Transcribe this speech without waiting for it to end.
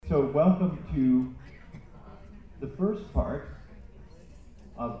So welcome to the first part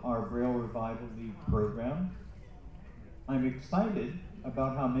of our Braille Revival League program. I'm excited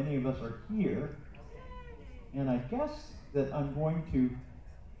about how many of us are here, and I guess that I'm going to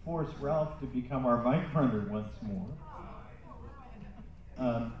force Ralph to become our mic runner once more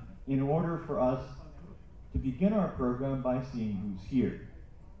in order for us to begin our program by seeing who's here.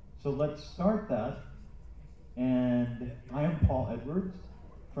 So let's start that, and I am Paul Edwards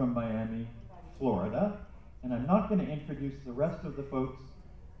from Miami, Florida, and I'm not going to introduce the rest of the folks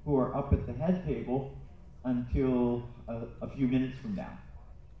who are up at the head table until a few minutes from now.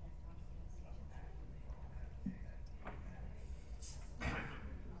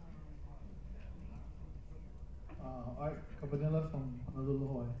 Art Cabanilla from Honolulu,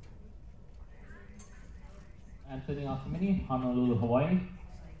 Hawaii. Anthony Akamini, Honolulu, Hawaii.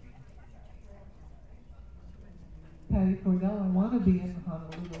 Patty Cordell, I want to be in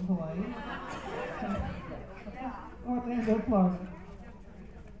Honolulu, Hawaii. Orlando, Florida.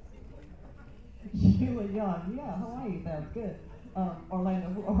 Sheila Young, yeah, Hawaii sounds good.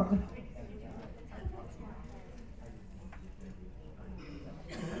 Orlando, Florida.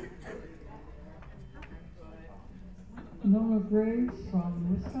 Nola Graves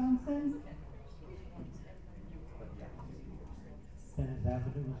from Wisconsin. Dennis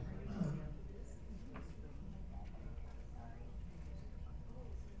Avenue.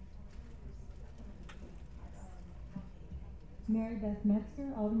 Mary Beth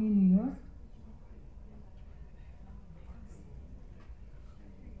Metzger, Albany, New York.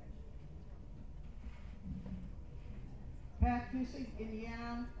 Pat Cusick,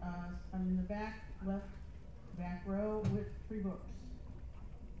 Indiana. I'm in the left back row with 3 books.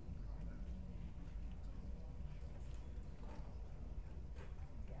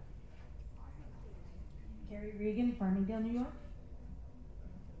 Carrie Regan, Farmingdale, New York.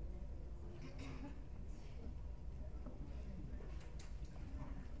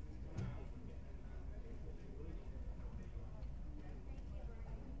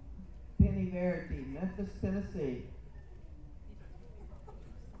 Penny Verity, Memphis, Tennessee.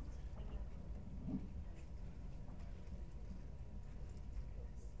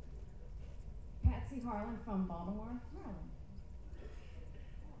 Patsy Harlan from Baltimore, Maryland.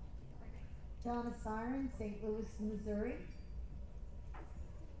 Donna Siren, St. Louis, Missouri.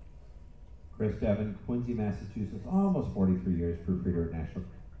 Chris Devon, Quincy, Massachusetts, almost 43 years, proofreader at National.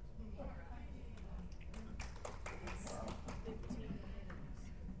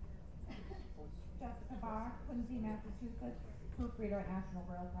 Jessica Barr, Quincy, Massachusetts, proofreader at National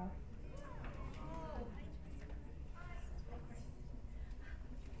Braille Press.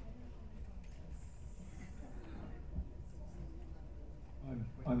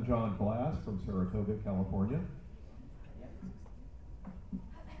 I'm John Glass from Saratoga, California.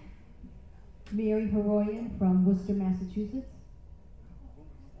 Mary Heroyan from Worcester, Massachusetts.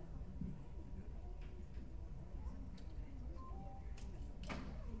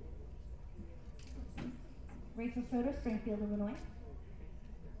 Rachel Schroeder, Springfield, Illinois.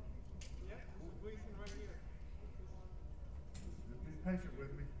 Just be patient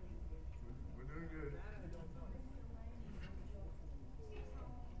with me. We're doing good.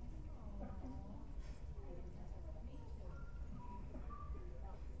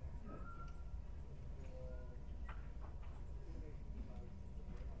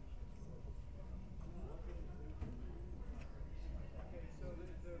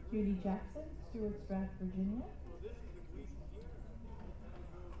 Judy Jackson, Stewart Strath, Virginia.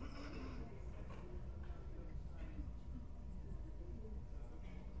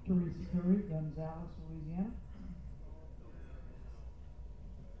 Teresa Curry, Gonzales, Louisiana.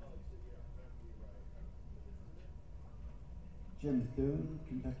 Jim Thune,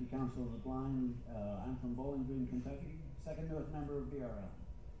 Kentucky Council of the Blind. I'm from Bowling Green, Kentucky. Second newest member of BRL.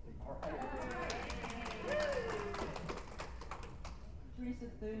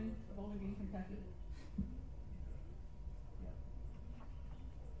 Teresa Thune, Bowling Green, Kentucky.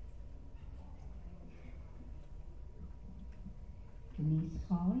 Denise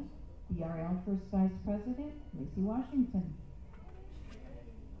Colley, BRL First Vice President, Lacey Washington.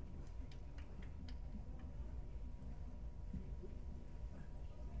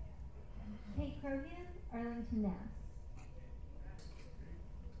 Kate Crogan, Arlington, Mass.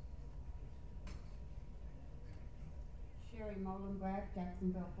 Sherry Molenbrad,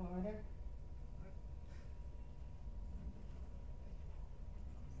 Jacksonville, Florida.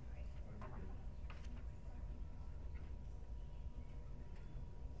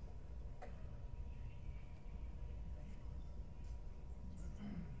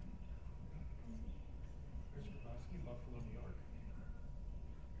 Buffalo, New York.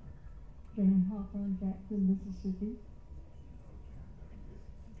 Jane Hawthorne, Jackson, Mississippi.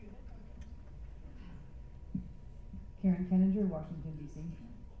 Karen Kenninger, Washington, D.C.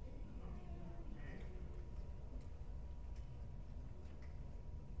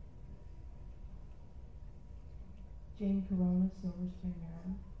 Jane Corona, Silver Spring,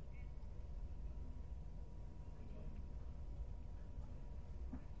 Maryland.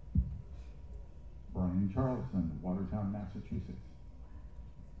 Brian Charleston, Watertown, Massachusetts.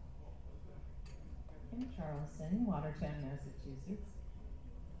 Kim Charleston, Watertown, Massachusetts.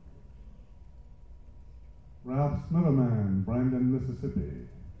 Ralph Smitherman, Brandon, Mississippi.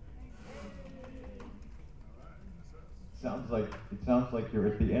 It sounds like you're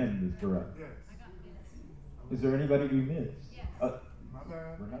at the end, Mr. Rupp. Yes. Is there anybody we missed? Yes. My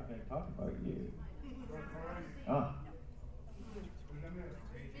bad. We're not going to talk about you. That's all right. Ah, Who did I miss?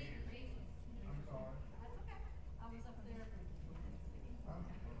 I'm sorry. I was up there.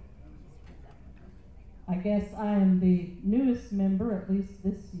 I guess I am the newest member, at least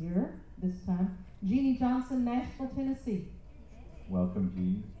this year, this time. Jeannie Johnson, Nashville, Tennessee. welcome,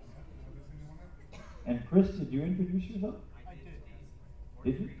 Gene. And Chris, did you introduce yourself? I did.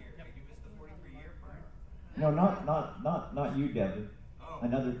 Did you? Yeah, you missed the 43-year part. No, not you, Devin. Oh.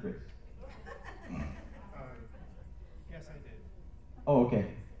 Another Chris. Yes, I did. Oh, okay.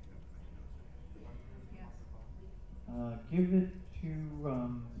 Give it to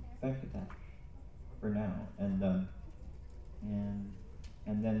Venkatesh for now, and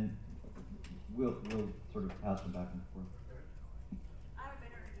then we'll sort of pass them back and forth. I haven't been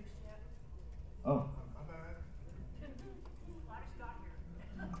introduced yet. Oh. My bad. I just got here.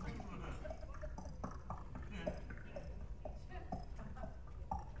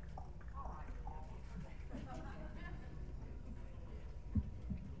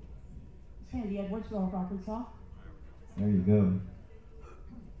 Sandy Edwards, North Arkansas. There you go.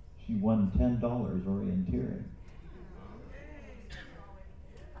 She won $10 orienteering.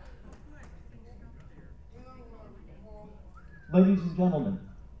 Ladies and gentlemen,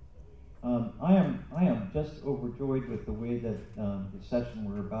 I am just overjoyed with the way that the session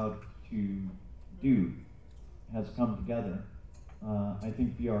we're about to do has come together. I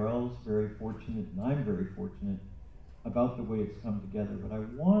think BRL is very fortunate, and I'm very fortunate about the way it's come together. But I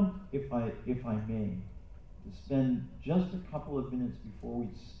want, if I may, to spend just a couple of minutes before we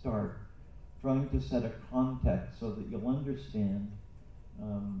start trying to set a context so that you'll understand,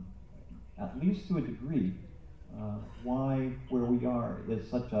 at least to a degree, why where we are is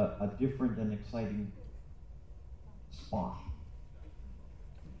such a different and exciting spot.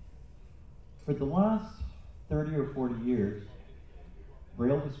 For the last 30 or 40 years,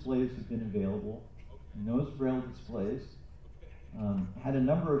 Braille displays have been available, and those Braille displays had a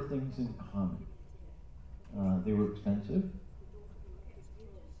number of things in common. They were expensive,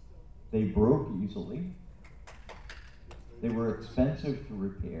 they broke easily, they were expensive to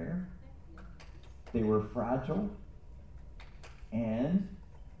repair, they were fragile, and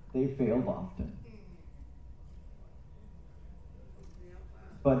they failed often.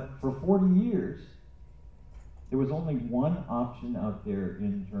 But for 40 years, there was only one option out there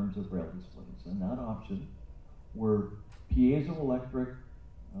in terms of Braille displays, and that option were piezoelectric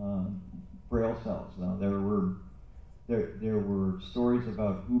Braille cells. Now there were stories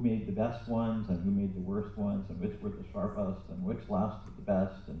about who made the best ones and who made the worst ones, and which were the sharpest and which lasted the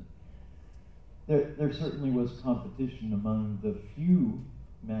best. And there certainly was competition among the few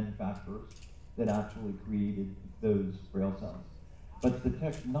manufacturers that actually created those Braille cells. But the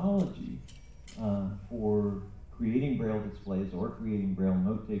technology for creating Braille displays or creating Braille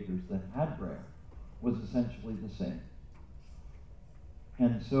note takers that had Braille was essentially the same.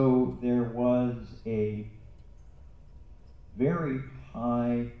 And so there was a very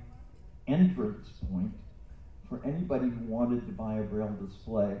high entrance point for anybody who wanted to buy a Braille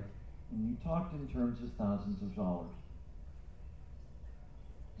display, and you talked in terms of thousands of dollars.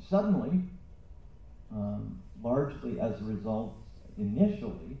 Suddenly, largely as a result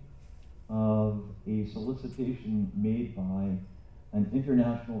initially of a solicitation made by an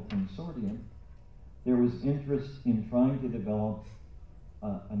international consortium, there was interest in trying to develop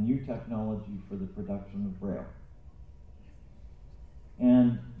a new technology for the production of Braille.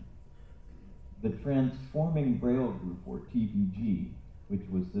 And the Transforming Braille Group, or TBG, which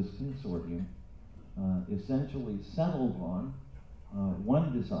was this consortium, essentially settled on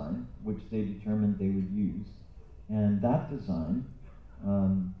one design which they determined they would use, and that design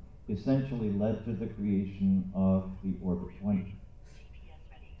essentially led to the creation of the Orbit 20.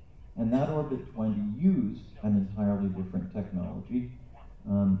 And that Orbit 20 used an entirely different technology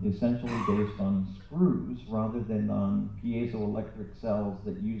essentially based on screws rather than on piezoelectric cells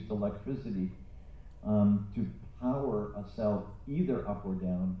that used electricity to power a cell either up or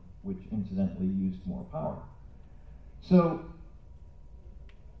down, which incidentally used more power. So,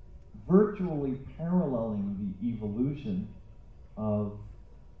 virtually paralleling the evolution of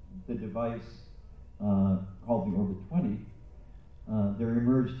the device called the Orbit 20, there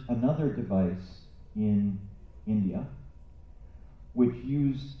emerged another device in India which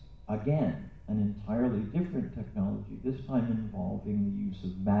used, again, an entirely different technology, this time involving the use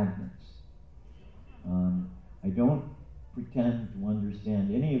of magnets. I don't pretend to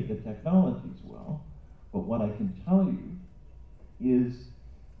understand any of the technologies well, but what I can tell you is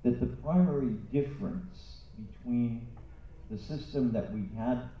that the primary difference between the system that we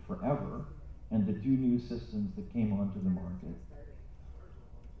had forever and the two new systems that came onto the market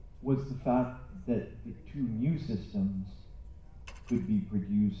was the fact that the two new systems could be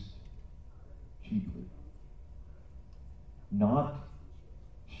produced cheaply. Not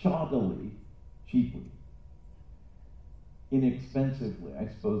shoddily cheaply. Inexpensively, I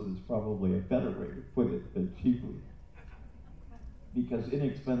suppose, is probably a better way to put it than cheaply. Because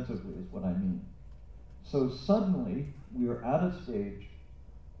inexpensively is what I mean. So suddenly, we are at a stage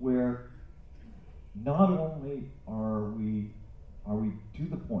where not only are we to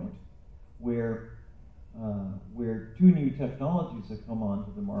the point where two new technologies have come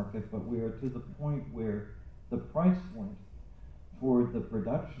onto the market, but we are to the point where the price point for the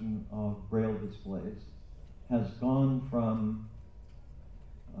production of Braille displays has gone from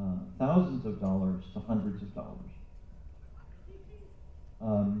thousands of dollars to hundreds of dollars.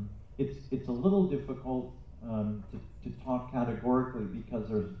 It's a little difficult to talk categorically because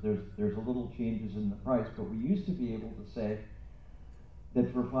there's a little changes in the price, but we used to be able to say that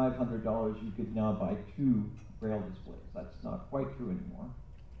for $500 you could now buy 2 Braille displays. That's not quite true anymore.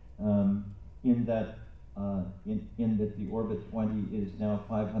 In that the Orbit 20 is now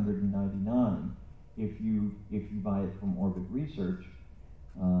 $599 if you buy it from Orbit Research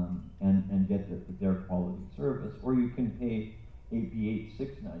and get their quality service, or you can pay APH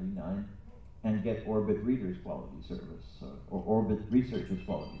 $699 and get Orbit Reader's quality service, or Orbit Research's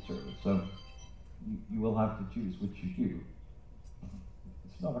quality service. So you will have to choose which you do.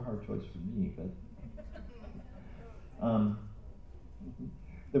 It's not a hard choice for me, but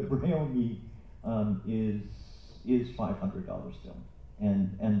the Braille Me is $500 still,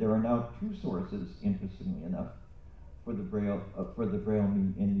 and there are now 2 sources, interestingly enough, for the Braille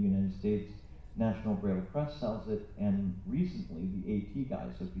Me in the United States. National Braille Press sells it, and recently the AT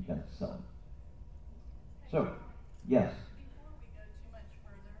guys have begun to sell it. So, yes. Before we go too much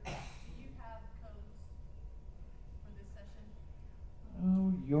further, do you have codes for this session?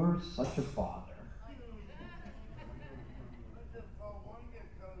 Oh, you're such a bother.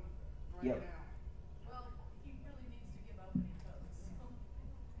 Yep. Well, he really needs to give opening codes.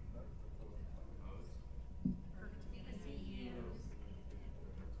 For TCUs.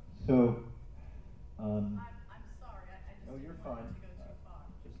 So, I'm sorry, I just oh, you're didn't want fine. it to go too far.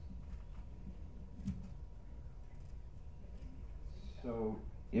 So,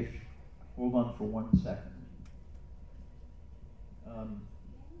 if hold on for 1 second.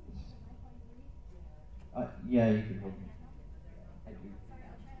 Yeah, you can hold me. I do.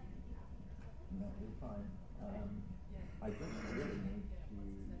 No, you're fine. I just really need to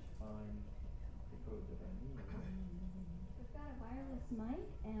find the code that I need. We've got a wireless mic,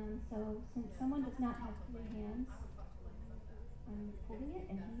 and so since someone does not have 3 hands, I'm holding it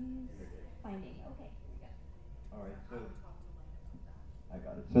and he's finding it. Okay. All right, so I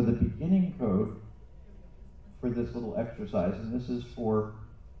got it. So the beginning code for this little exercise, and this is for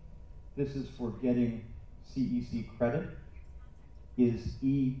getting CEC credit, is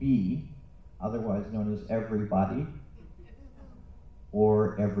EB, otherwise known as everybody,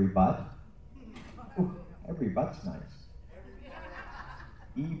 or every butt. Ooh, every butt's nice.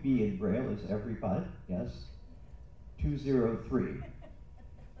 EB in Braille is every butt, yes. 203.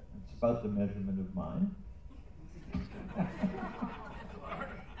 It's about the measurement of mine.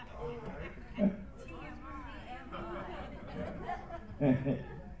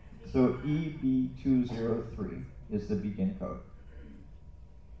 So EB203 is the begin code.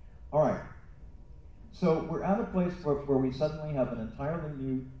 All right. So we're at a place where we suddenly have an entirely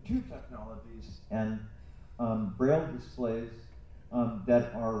new 2 technologies and Braille displays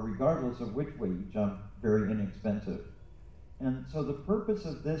that are, regardless of which way you jump, very inexpensive. And so the purpose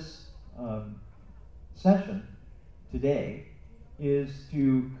of this session today is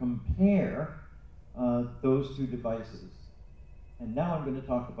to compare those 2 devices. And now I'm going to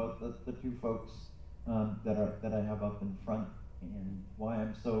talk about the 2 folks that I have up in front and why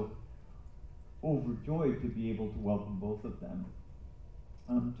I'm so overjoyed to be able to welcome both of them.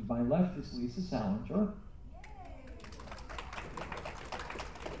 To my left is Lisa Salinger.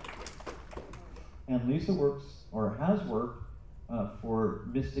 And Lisa works, or has worked, for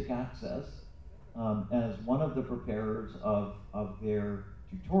Mystic Access as one of the preparers of their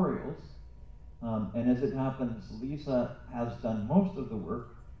tutorials. And as it happens, Lisa has done most of the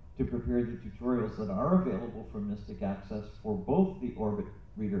work to prepare the tutorials that are available from Mystic Access for both the Orbit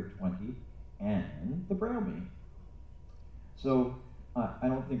Reader 20 and the Braille Me. So I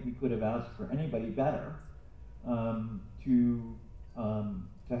don't think we could have asked for anybody better to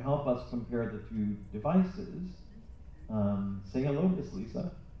help us compare the two devices. Say hello, Miss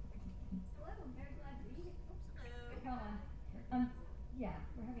Lisa. Hello, I'm very glad to be here. Hold on. Yeah,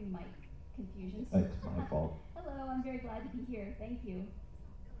 we're having mic confusions. It's my fault. Hello, I'm very glad to be here. Thank you.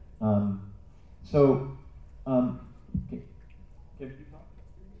 Can you talk?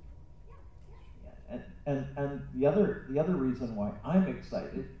 Yeah. And the other reason why I'm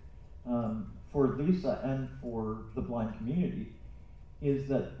excited for Lisa and for the blind community is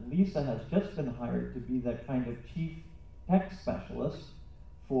that Lisa has just been hired to be the kind of chief tech specialist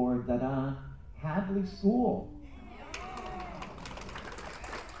for Dada Hadley School.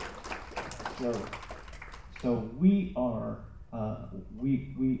 So we are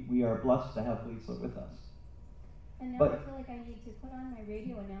blessed to have Lisa with us. And now But- I feel like I need to put on my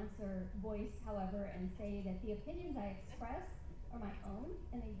radio announcer voice, however, and say that the opinions I express are my own,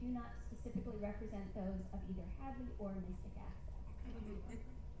 and they do not specifically represent those of either Hadley or Mystic Access.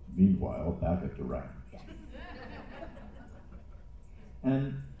 Meanwhile, back at Direct. Yes.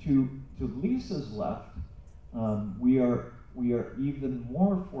 And to Lisa's left, we are even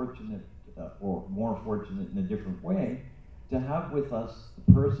more fortunate, or more fortunate in a different way, to have with us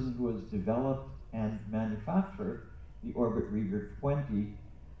the person who has developed and manufactured the Orbit Reader 20.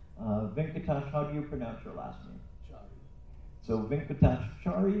 Venkatesh, how do you pronounce your last name? Chari. So Venkatesh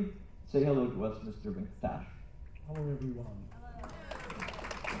Chari, say hello to us, Mr. Venkatesh. Hello, everyone.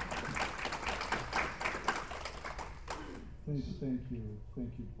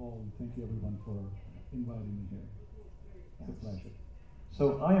 Thank you, Paul, and thank you, everyone, for inviting me here. It's a pleasure.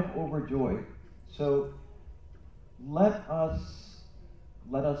 So I am overjoyed. So let us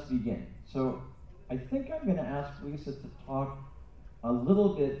begin. So I think I'm going to ask Lisa to talk a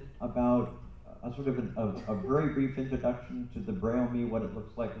little bit about a sort of a very brief introduction to the Braille Me, what it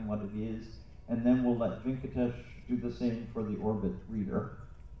looks like and what it is, and then we'll let Venkatesh do the same for the Orbit Reader.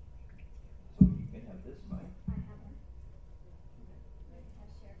 So you can have this mic. I have one.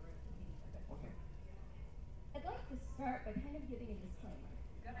 Okay. I'd like to start by kind of giving a disclaimer.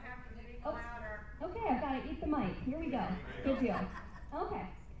 You're gonna have to speak Oh. louder. Okay, I've got to eat the mic. Here we go. Good deal. Okay.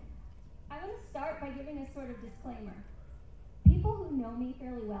 I want to start by giving a sort of disclaimer. People who know me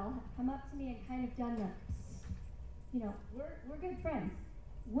fairly well have come up to me and kind of done the, psst, you know, we're good friends.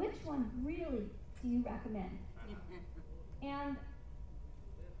 Which one really do you recommend? And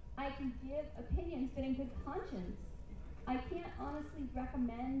I can give opinions, but in good conscience, I can't honestly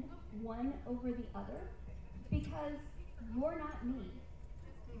recommend one over the other because you're not me.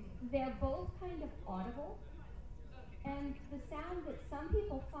 They're both kind of audible, and the sound that some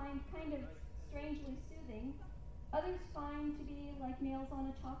people find kind of strangely soothing, others find to be like nails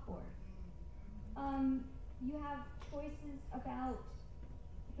on a chalkboard. You have choices about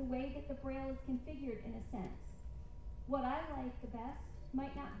the way that the Braille is configured in a sense. What I like the best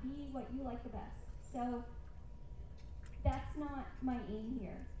might not be what you like the best. So that's not my aim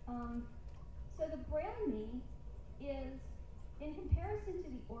here. So the Braille Me is, in comparison to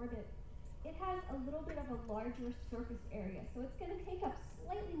the Orbit, it has a little bit of a larger surface area. So it's going to take up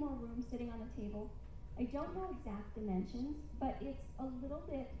slightly more room sitting on the table. I don't know exact dimensions, but it's a little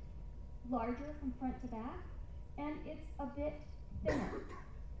bit larger from front to back, and it's a bit thinner.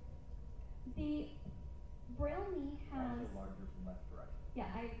 The Braille Me has... Also larger from left to right. Yeah,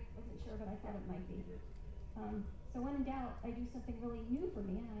 I wasn't sure, but I thought it might be. So when in doubt, I do something really new for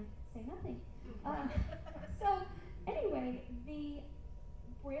me, and I say nothing. So anyway, the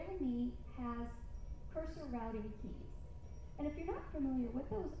Braille Me has cursor routing keys. And if you're not familiar, what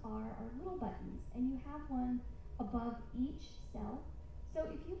those are little buttons, and you have one above each cell. So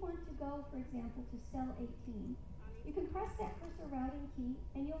if you want to go, for example, to cell 18, you can press that cursor routing key,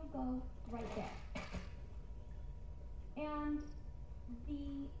 and you'll go right there. And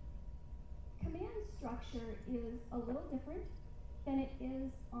the command structure is a little different than it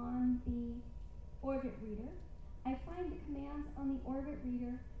is on the Orbit Reader. I find the commands on the Orbit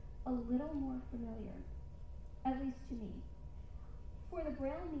Reader a little more familiar, at least to me. for the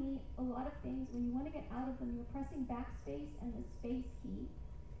Braille Me, a lot of things, when you want to get out of them, you're pressing backspace and the space key.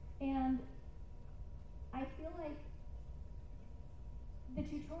 And I feel like the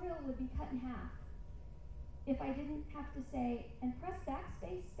tutorial would be cut in half if I didn't have to say, and press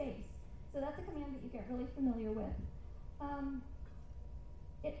backspace, space. So that's a command that you get really familiar with.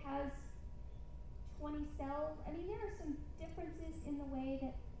 It has 20 cells. I mean, there are some differences in the way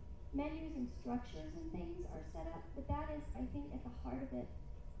that menus and structures and things are set up, but that is, I think, at the heart of it,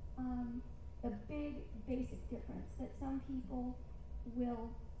 a big basic difference that some people will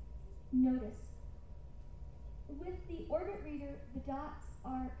notice. With the Orbit Reader, the dots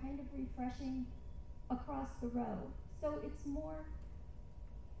are kind of refreshing across the row. So it's more,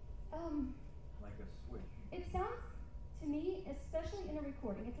 like a switch. it sounds to me, especially in a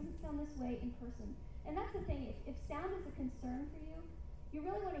recording, it doesn't sound this way in person. And that's the thing, if sound is a concern for you, you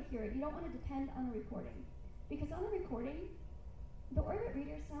really want to hear it. You don't want to depend on a recording. Because on a recording, the Orbit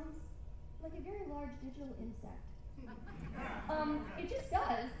Reader sounds like a very large digital insect. It just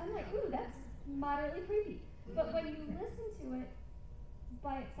does. I'm like, ooh, that's moderately creepy. But when you listen to it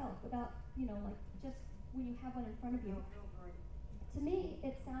by itself, without, like just when you have one in front of you, to me,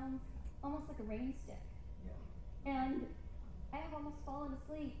 it sounds almost like a rain stick. And I have almost fallen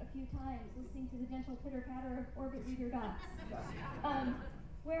asleep a few times listening to the gentle pitter-patter of Orbit Reader dots.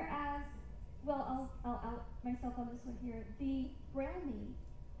 Whereas, well, I'll out myself on this one here. The Braille Me,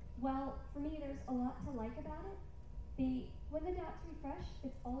 well, for me, there's a lot to like about it. When the dots refresh,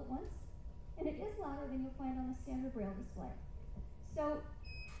 it's all at once, and it is louder than you'll find on a standard Braille display. So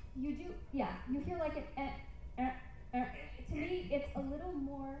you hear like an to me, it's a little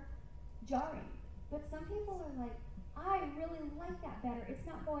more jarring. But some people are like, I really like that better. It's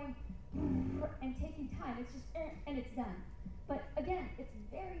not going and taking time. It's just and it's done. But again, it's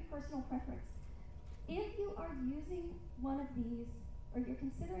very personal preference. If you are using one of these, or you're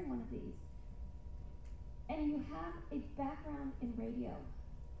considering one of these, and you have a background in radio,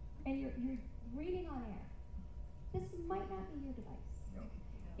 and you're reading on air, this might not be your device. No.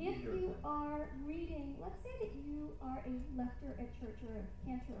 If you are reading, let's say that you are a lector at church or a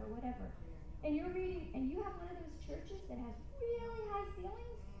cantor or whatever, and you're reading, and you have one of those churches that has really high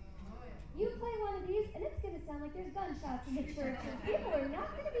ceilings, you play one of these, and it's going to sound like there's gunshots in the church, and people are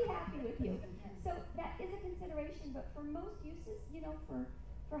not going to be happy with you. So that is a consideration, but for most uses,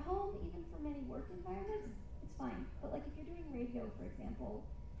 for home, even for many work environments, it's fine. But like if you're doing radio, for example,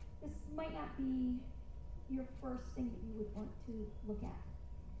 this might not be your first thing that you would want to look at.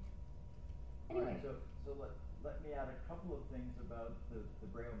 Anyway. All right, so let me add a couple of things about the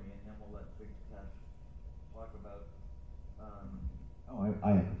Braille Me, and then we'll let Big Cash talk about.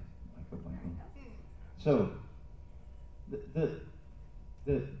 I have a microphone. So the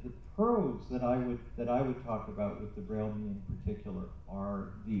pros that I would talk about with the Braille Me in particular are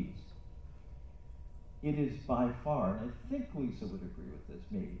these. It is by far, and I think Lisa would agree with this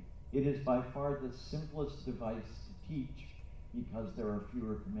maybe, it is by far the simplest device to teach because there are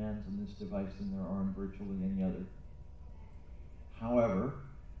fewer commands on this device than there are on virtually any other. However,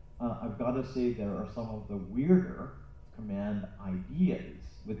 I've got to say there are some of the weirder command ideas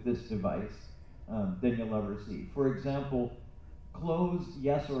with this device than you'll ever see. For example, close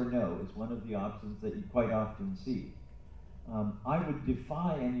yes or no is one of the options that you quite often see. I would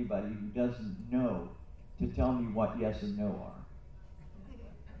defy anybody who doesn't know to tell me what yes and no are.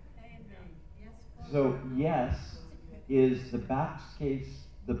 So yes is the backspace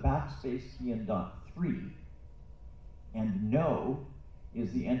key in dot 3, and no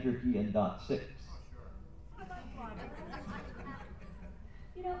is the enter key in dot 6.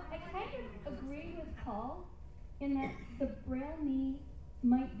 I kind of agree with Paul in that the Braille Me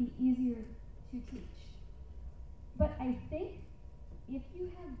might be easier to teach. But I think if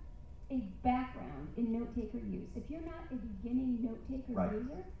you have a background in note-taker use, if you're not a beginning note-taker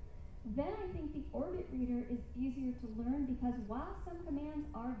user, then I think the Orbit Reader is easier to learn because while some commands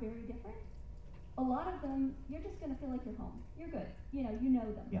are very different, a lot of them, you're just going to feel like you're home. You're good. You know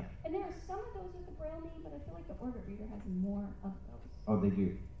them. Yeah. And there are some of those with the Braille Me, but I feel like the Orbit Reader has more of those. Oh, they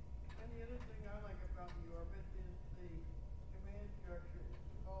do. And the other thing I like about the Orbit is the command structure is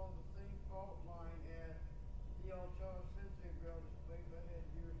called the same fault line as the old Charles Sensei Braille displays I had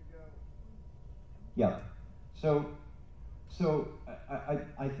years ago. Yeah. So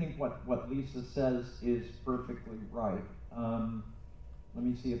I think what Lisa says is perfectly right. Let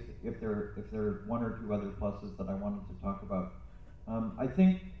me see if there are one or two other pluses that I wanted to talk about. I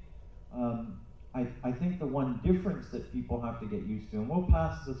think the one difference that people have to get used to, and we'll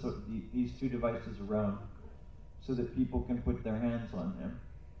pass these two devices around so that people can put their hands on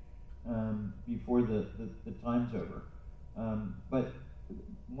them before the time's over. But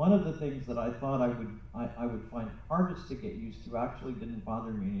one of the things that I thought I would find hardest to get used to actually didn't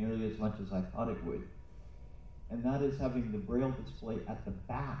bother me nearly as much as I thought it would. And that is having the Braille display at the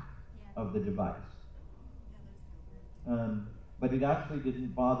back of the device. But it actually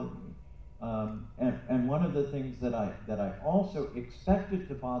didn't bother me. And one of the things that I also expected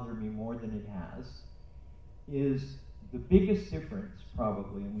to bother me more than it has is the biggest difference,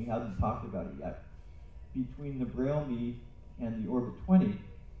 probably, and we haven't talked about it yet, between the Braille Me and the Orbit 20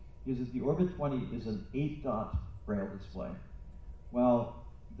 is that the Orbit 20 is an 8-dot Braille display, while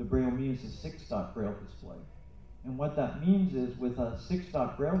the Braille Me is a 6-dot Braille display. And what that means is with a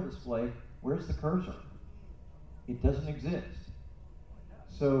 6-dot Braille display, where's the cursor? It doesn't exist.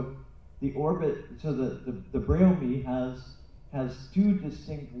 So the Orbit, so the Braille Me has two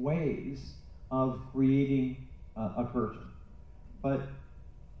distinct ways of creating a cursor. But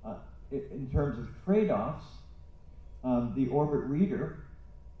in terms of trade-offs, the Orbit Reader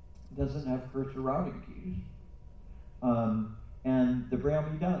doesn't have cursor routing keys, and the Braille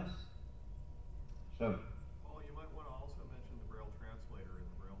Me does. So. Well, you might want to also mention the Braille translator in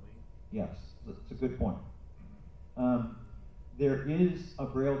the Braille Me. Yes, that's a good point. There is a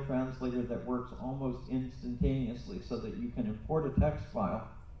Braille translator that works almost instantaneously, so that you can import a text file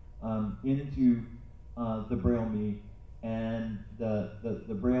into the Braille Me, and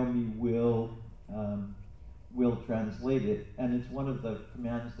the Braille Me will translate it, and it's one of the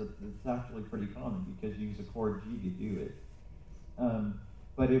commands that's actually pretty common because you use a Chord G to do it.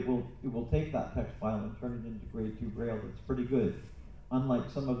 But it will take that text file and turn it into grade 2 Braille. It's pretty good.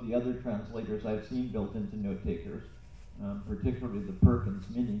 Unlike some of the other translators I've seen built into note takers, particularly the Perkins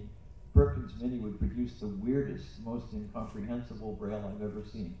Mini. Perkins Mini would produce the weirdest, most incomprehensible Braille I've ever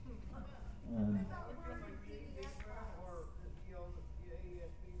seen.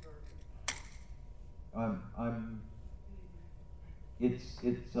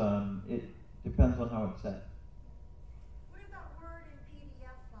 It depends on how it's set. What about Word and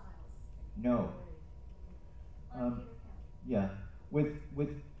PDF files? No. Yeah,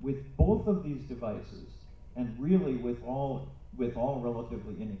 with both of these devices, and really with all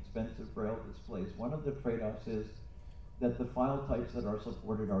relatively inexpensive Braille displays, one of the trade-offs is that the file types that are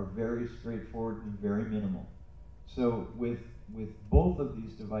supported are very straightforward and very minimal. So with both of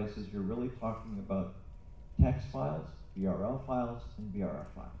these devices, you're really talking about text files, BRL files, and BRF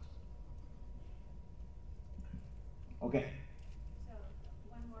files. Okay. So,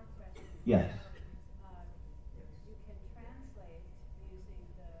 one more question. Yes. You can translate using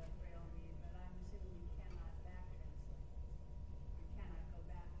the Braille Me, but I'm assuming you cannot back translate. You cannot go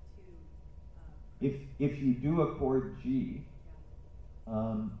back to. If you do a Chord G,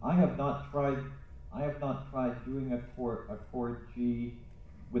 I have not tried doing a Chord G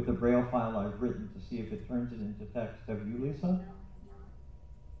with the Braille file I've written to see if it turns it into text. Have you, Lisa?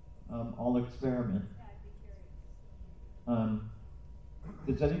 No. I'll experiment. Yeah, I'd be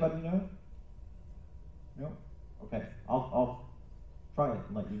curious. Does anybody know? No? Okay, I'll try it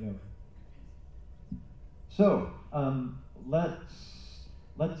and let you know. So, let's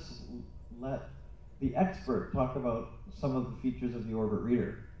let the expert talk about some of the features of the Orbit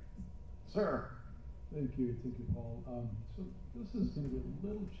Reader. Sir. Thank you, Paul. So this is going to be a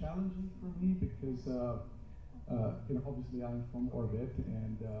little challenging for me because, obviously I'm from Orbit,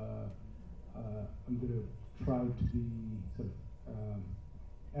 and I'm going to try to be sort of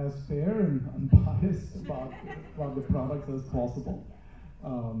as fair and unbiased about the products as possible.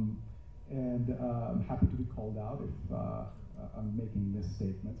 And I'm happy to be called out if I'm making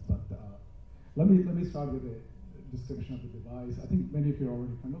misstatements. But let me start with a description of the device. I think many of you are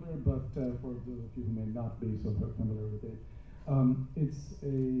already familiar, but for those of you who may not be so familiar with it, it's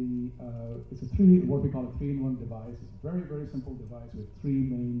what we call a 3-in-1 device. It's a very, very simple device with 3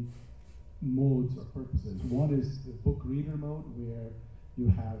 main modes or purposes. One is the book reader mode, where you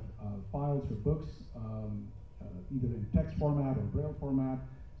have files or books, either in text format or Braille format,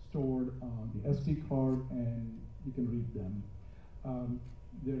 stored on the SD card, and you can read them.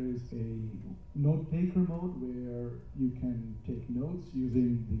 There is a note taker mode where you can take notes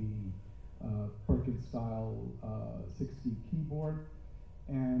using the Perkins style 6D keyboard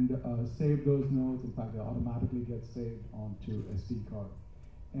and save those notes. In fact, they automatically get saved onto SD card.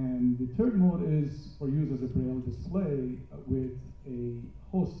 And the third mode is for use as a Braille display with a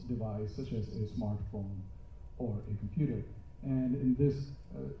host device such as a smartphone or a computer. And in this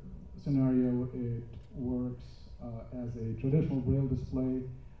scenario, it works as a traditional Braille display.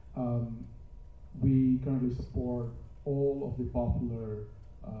 We currently support all of the popular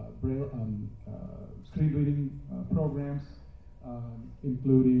Braille screen reading programs,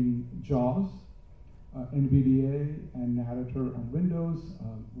 including JAWS, NVDA and Narrator on Windows,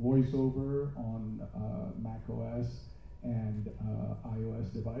 VoiceOver on Mac OS and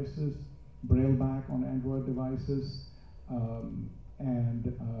iOS devices, BrailleBack on Android devices,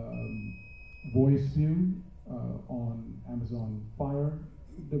 and VoiceView on Amazon Fire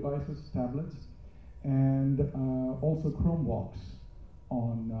devices, tablets, and also Chromebox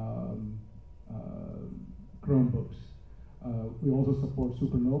on Chromebooks. We also support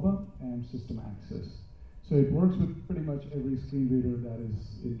Supernova and System Access. So it works with pretty much every screen reader that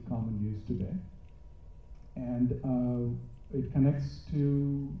is in common use today. And it connects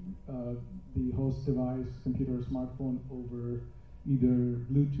to the host device, computer or smartphone, over either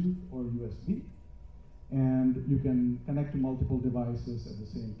Bluetooth or USB. And you can connect to multiple devices at the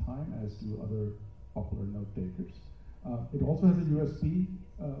same time, as do other popular note takers. It also has a USB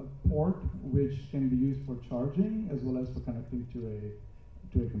port, which can be used for charging as well as for connecting to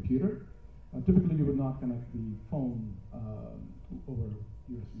a computer. Typically, you would not connect the phone over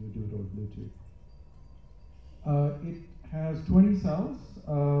USB, you do it over Bluetooth. It has 20 cells,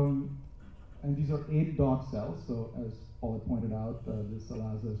 and these are 8-dot cells. So as Paul had pointed out, this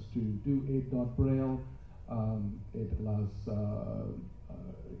allows us to do 8-dot Braille. It allows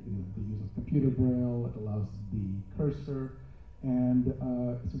the use of computer Braille. It allows the cursor. And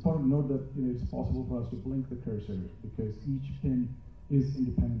it's important to note that it's possible for us to blink the cursor because each pin is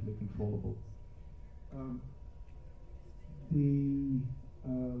independently controllable.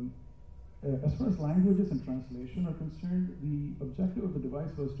 As far as languages and translation are concerned, the objective of the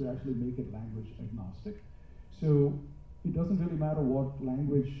device was to actually make it language agnostic. So it doesn't really matter what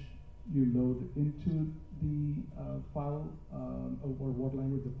language you load into the file or what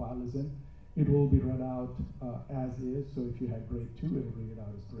language the file is in. It will be read out as is. So if you had grade 2, it will read it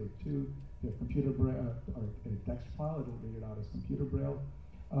out as grade 2. If you have computer Braille or a text file, it will read it out as computer Braille.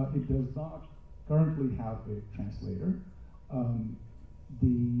 It does not currently have a translator.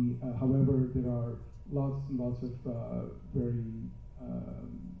 However, there are lots and lots of very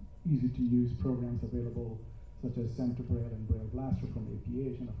easy to use programs available, such as Send2Braille and Braille Blaster from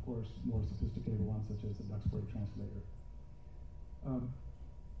APH, and of course more sophisticated ones such as the Duxbury translator.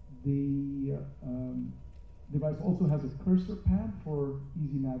 The device also has a cursor pad for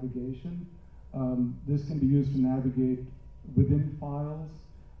easy navigation. This can be used to navigate within files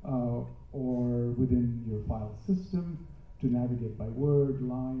or within your file system, to navigate by word,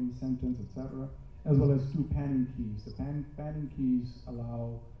 line, sentence, etc., as well as 2 panning keys. The panning keys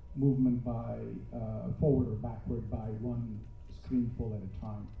allow movement by forward or backward by one screenful at a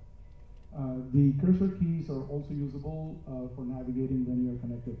time. The cursor keys are also usable for navigating when you're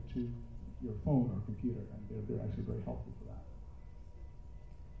connected to your phone or computer, and they're actually very helpful for that.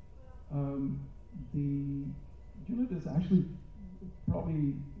 The unit is actually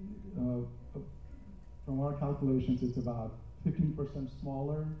probably, from our calculations, it's about 15%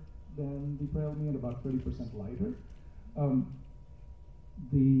 smaller than the Braille Me and about 30% lighter.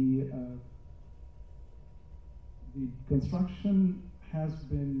 The construction has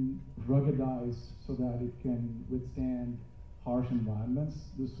been ruggedized so that it can withstand harsh environments.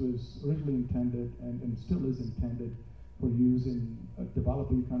 This was originally intended and still is intended for use in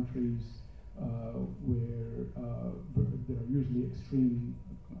developing countries where there are usually extreme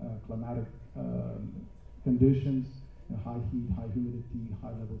climatic conditions, high heat, high humidity,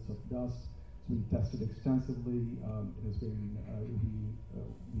 high levels of dust. So we tested extensively. It has been,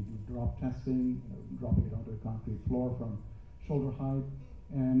 we do drop testing, dropping it onto a concrete floor from shoulder height.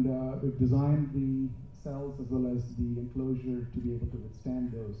 And we've designed the cells as well as the enclosure to be able to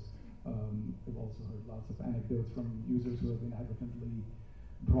withstand those. We've also heard lots of anecdotes from users who have inadvertently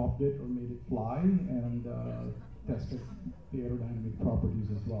dropped it or made it fly, and tested the aerodynamic properties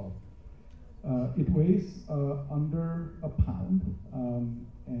as well. It weighs under a pound,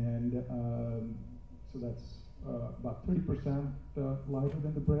 so that's about 30% lighter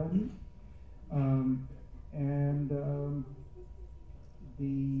than the Braille Me.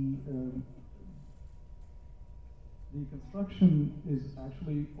 The construction is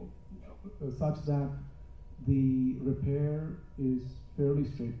actually such that the repair is fairly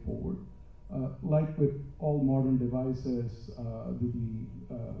straightforward. Like with all modern devices, the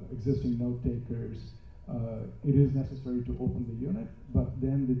existing note takers, it is necessary to open the unit, but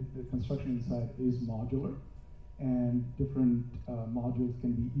then the construction inside is modular, and different modules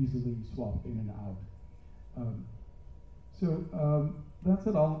can be easily swapped in and out. That's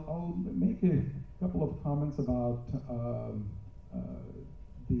it. I'll make a couple of comments about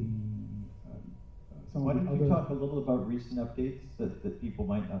some Why of the don't other. you talk a little about recent updates that people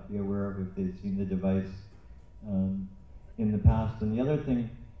might not be aware of if they've seen the device in the past? And the other thing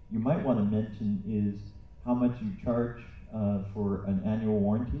you might want to mention is how much you charge for an annual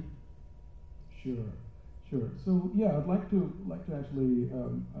warranty. Sure. So yeah, I'd like to actually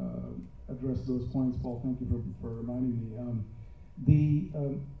address those points, Paul. Thank you for reminding me.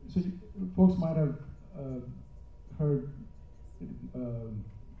 So folks might have heard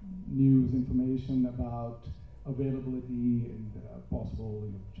news information about availability and possible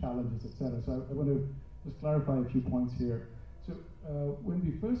challenges, etc. So I want to just clarify a few points here. So when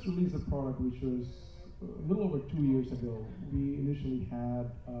we first released the product, which was a little over 2 years ago, we initially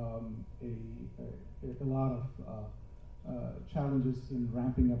had a lot of challenges in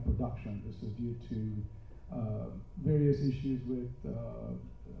ramping up production. This was due to various issues with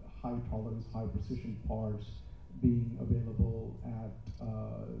high tolerance, high precision parts being available at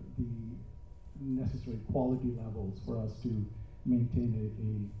the necessary quality levels for us to maintain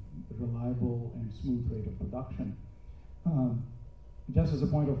a reliable and smooth rate of production. Just as a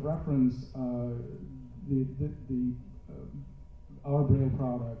point of reference, our Braille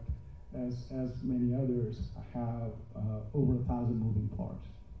product, as many others, have over 1,000 moving parts.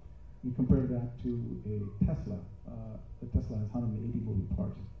 You compare that to a Tesla. The Tesla has 180 moving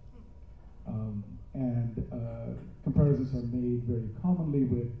parts. Comparisons are made very commonly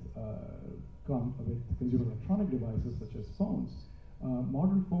with consumer electronic devices such as phones.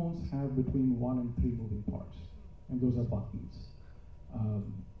 Modern phones have between 1 and 3 moving parts, and those are buttons.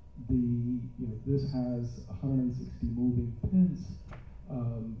 This has 160 moving pins,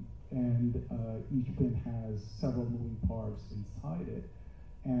 and each pin has several moving parts inside it.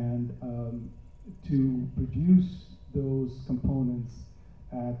 And to produce those components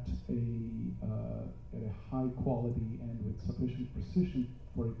at a high quality and with sufficient precision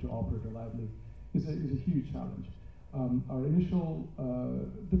for it to operate reliably is a huge challenge. Our initial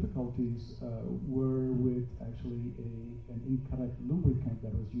difficulties were with actually an incorrect lubricant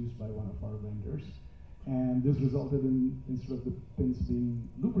that was used by one of our vendors, and this resulted in, instead of the pins being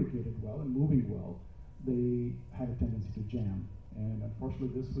lubricated well and moving well, they had a tendency to jam. And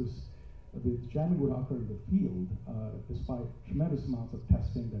unfortunately, the jamming would occur in the field, despite tremendous amounts of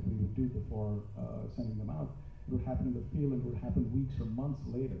testing that we would do before sending them out. It would happen in the field, and it would happen weeks or months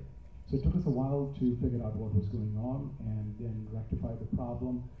later. So it took us a while to figure out what was going on and then rectify the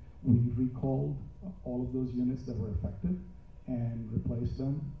problem. We recalled all of those units that were affected and replaced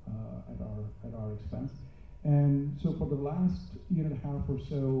them at our expense. And so for the last year and a half or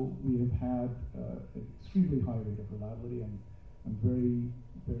so, we have had an extremely high rate of reliability, and I'm very,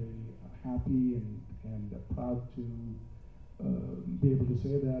 very happy and proud to be able to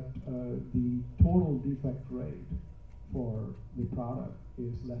say that the total defect rate for the product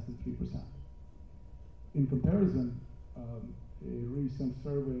is less than 3%. In comparison, a recent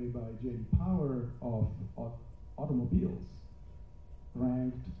survey by J.D. Power of automobiles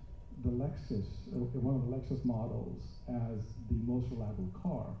ranked the Lexus, one of the Lexus models, as the most reliable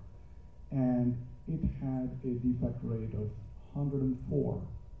car, and it had a defect rate of 104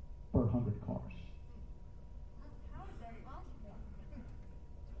 per 100 cars. How is that possible?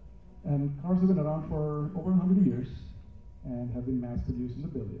 And cars have been around for over 100 years and have been mass-produced in the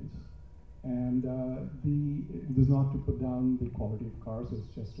billions. And it is not to put down the quality of cars,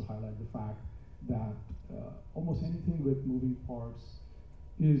 it's just to highlight the fact that almost anything with moving parts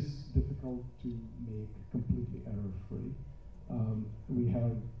is difficult to make completely error-free. We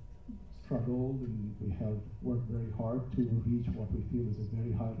have struggled and we have worked very hard to reach what we feel is a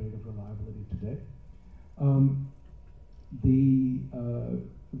very high rate of reliability today. The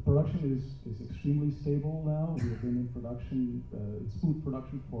production is extremely stable now. We have been in production, smooth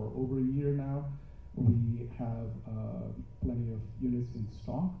production for over a year now. We have plenty of units in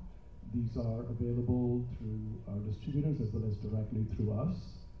stock. These are available through our distributors as well as directly through us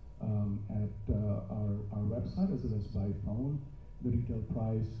at our website as well as by phone. The retail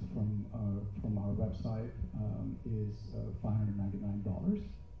price from our website is $599.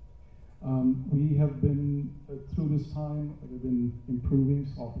 We have been, through this time, we've been improving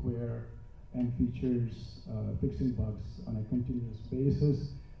software and features, fixing bugs on a continuous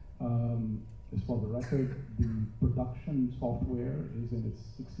basis. Just for the record, the production software is in its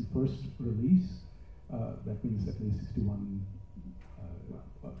 61st release. That means at least 61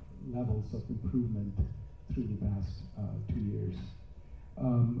 levels of improvement through the past 2 years.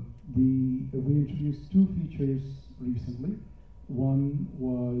 We introduced 2 features recently. One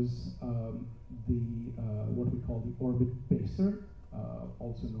was what we call the Orbit Pacer,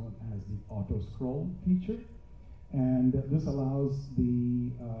 also known as the Auto Scroll feature. And this allows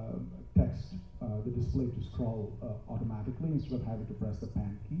the text, the display to scroll automatically instead of having to press the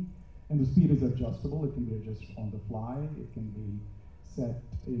pan key. And the speed is adjustable. It can be adjusted on the fly. It can be set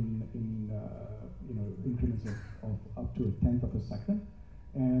in increments of up to 1/10 of a second,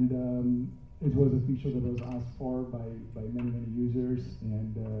 and it was a feature that was asked for by many users,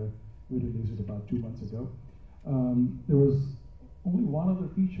 and we released it about 2 months ago. There was only one other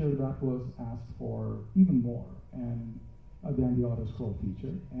feature that was asked for even more, and than the auto scroll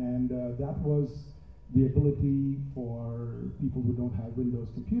feature, and that was the ability for people who don't have Windows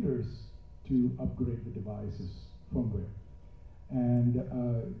computers to upgrade the device's firmware. And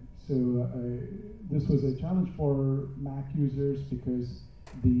this was a challenge for Mac users because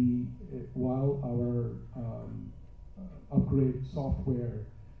while our upgrade software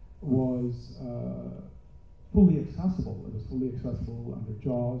was fully accessible, it was fully accessible under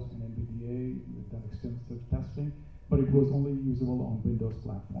JAWS and NVDA. We've done extensive testing, but it was only usable on Windows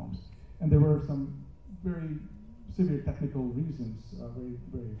platforms. And there were some very severe technical reasons,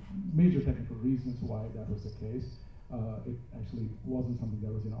 very major technical reasons why that was the case. It actually wasn't something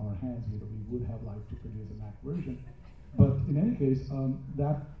that was in our hands. We would have liked to produce a Mac version. But in any case,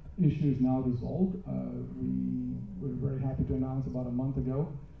 that issue is now resolved. We were very happy to announce about a month ago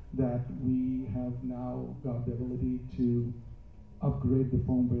that we have now got the ability to upgrade the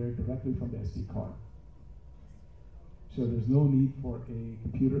firmware directly from the SD card. So there's no need for a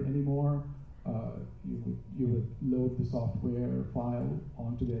computer anymore. You would load the software file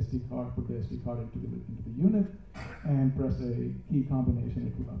onto the SD card, put the SD card into the unit, and press a key combination,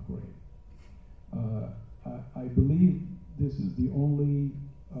 it will upgrade. I believe this is the only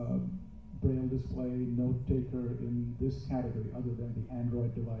Braille display note taker in this category, other than the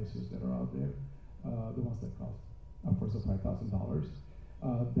Android devices that are out there, the ones that cost upwards of $5,000,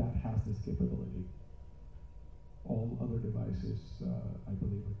 that has this capability. All other devices, I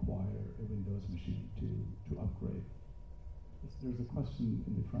believe, require a Windows machine to upgrade. There's a question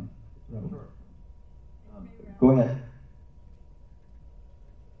in the front row. Sure. Go ahead.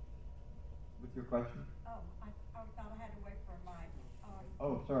 With your question? Oh, I thought I had to wait for mine.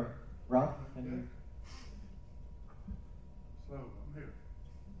 Oh, sorry. Ralph, can you? So, I'm here.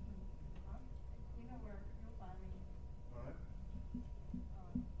 You know where you'll find me. All right.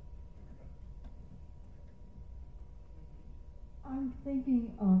 I'm thinking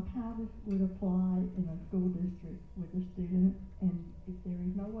of how this would apply in a school district with a student, and if there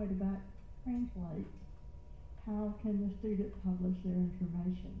is no way to back translate, how can the student publish their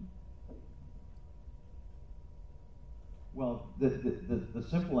information? Well, the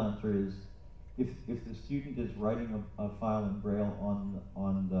simple answer is, if the student is writing a file in Braille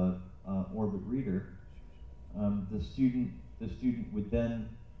on the Orbit reader, the student would then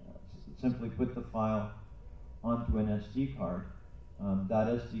simply put the file onto an SD card. That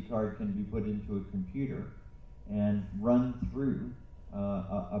SD card can be put into a computer and run through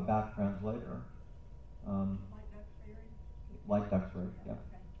a back translator. Like DuxFairy, yeah.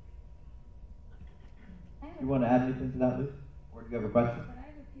 You want to add anything to that, Liz? Or do you have a question? But I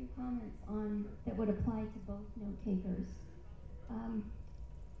have a few comments that would apply to both note takers.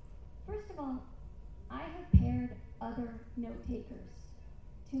 First of all, I have paired other note takers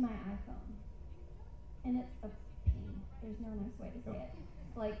to my iPhone, and it's a pain. There's no nice way to say it.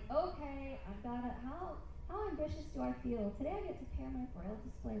 It's like, okay, I've got to, how ambitious do I feel? Today I get to pair my Braille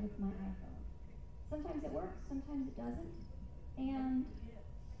display with my iPhone. Sometimes it works, sometimes it doesn't, and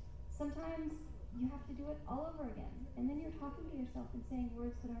sometimes you have to do it all over again. And then you're talking to yourself and saying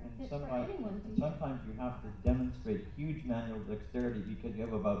words that aren't fit for anyone to hear. Sometimes you have to demonstrate huge manual dexterity because you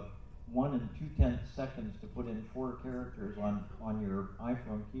have about 1 2/10 seconds to put in 4 characters on your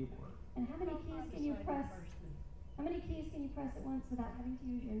iPhone keyboard. And how many keys can you press? How many keys can you press at once without having to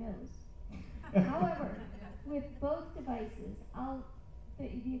use your nose? However, with both devices,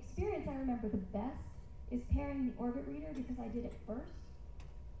 the experience I remember the best is pairing the Orbit reader because I did it first.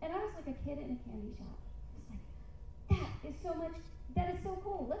 And I was like a kid in a candy shop. I was like, that is so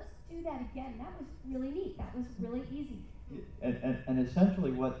cool. Let's do that again. That was really neat. That was really easy. And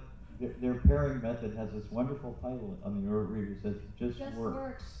essentially what their pairing method has this wonderful title on the Orbit reader that says, just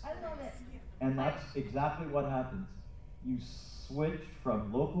works. I love it. And that's exactly what happens. You switch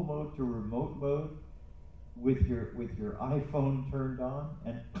from local mode to remote mode with your iPhone turned on,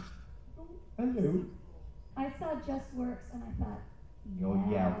 and hello. I saw Just Works and I thought,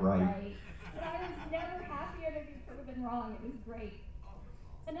 yeah, right. But I was never happier to be proven wrong. It was great.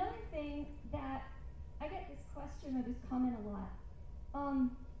 Another thing that I get this question or this comment a lot.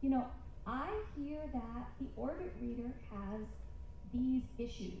 I hear that the Orbit reader has these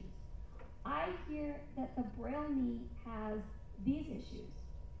issues. I hear that the Braille Me has these issues.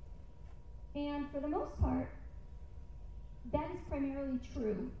 And for the most part, that is primarily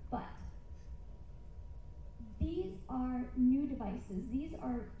true, but these are new devices. These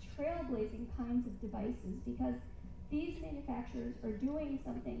are trailblazing kinds of devices because these manufacturers are doing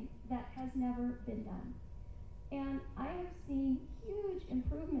something that has never been done. And I have seen huge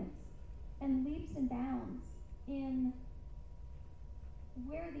improvements and leaps and bounds in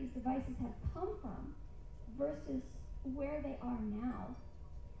where these devices have come from versus where they are now.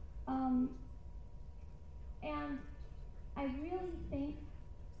 And I really think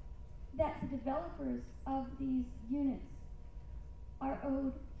that the developers of these units are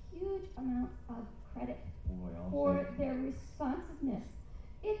owed huge amounts of credit for their responsiveness.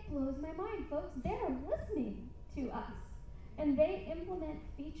 It blows my mind, folks. They're listening to us, and they implement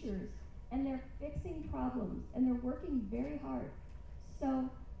features, and they're fixing problems, and they're working very hard. So,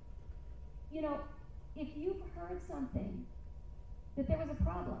 you know, if you've heard something that there was a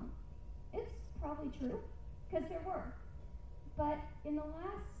problem, it's probably true, because there were. But in the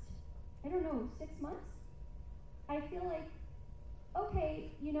last, I don't know, 6 months, I feel like, okay,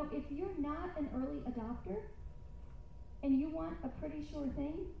 you know, if you're not an early adopter and you want a pretty sure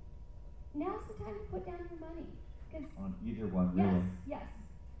thing, now's the time to put down your money. On either one, really. Yes,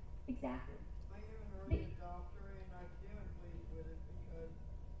 exactly. I am an early adopter and I am pleased with it because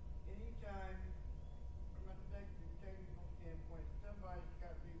anytime, from a technical standpoint, somebody's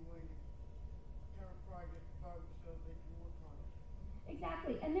got to be willing to have a project bugged so they can work on it.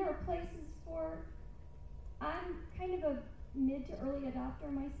 Exactly, and there are places for, I'm kind of a mid to early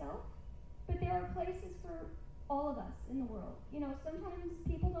adopter myself, but there are places for all of us in the world. You know, sometimes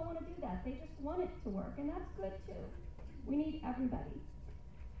people don't want to do that. They just want it to work, and that's good too. We need everybody.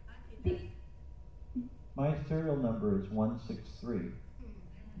 My serial number is 163.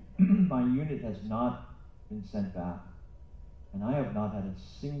 My unit has not been sent back, and I have not had a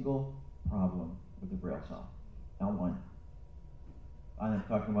single problem with the Braille cell. Not one. I'm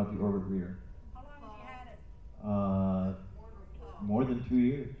talking about the Orbit reader. How long have you had it? More than 2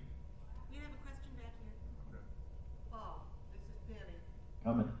 years. We have a question back here. Paul, this is Penny.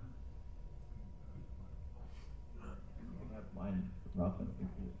 Coming. I have mine rough and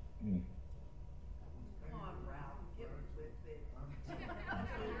anyway. Come on, Ralph, get with it. Tell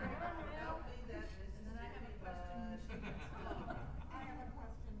me that Mississippi bus. I have a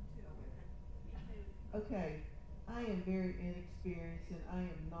question too. Okay, I am very inexperienced and I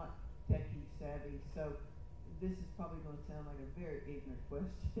am not techie savvy, so this is probably going to sound like a very ignorant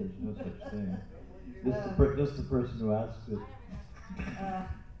question. There's no such thing. Just the person who asks it.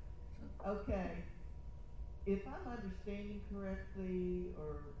 Okay, if I'm understanding correctly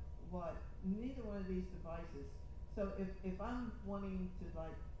or what, neither one of these devices, so if I'm wanting to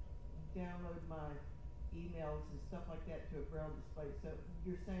like download my emails and stuff like that to a Braille display, so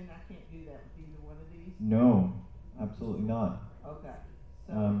you're saying I can't do that with either one of these? No, absolutely not. Okay,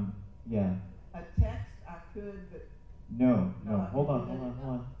 so yeah. a text I could, but No, hold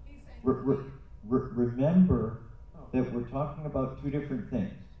on. Remember that we're talking about two different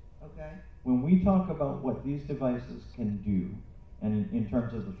things. okay, When we talk about what these devices can do, and in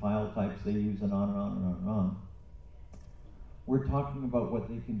terms of the file types they use and on and on and on and on, we're talking about what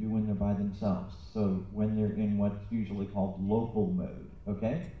they can do when they're by themselves. So when they're in what's usually called local mode,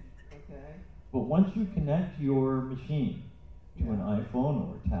 okay? okay, But once you connect your machine to an iPhone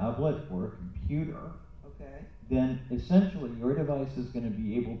or a tablet or a computer, okay, then essentially your device is going to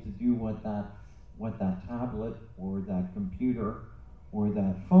be able to do what that tablet or that computer or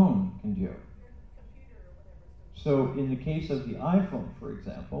that phone can do. So in the case of the iPhone, for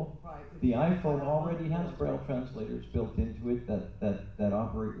example, the iPhone already has Braille translators built into it that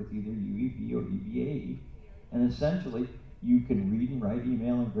operate with either UEB or EBAE, and essentially you can read and write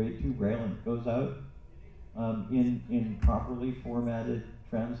email in grade 2 Braille and it goes out in properly formatted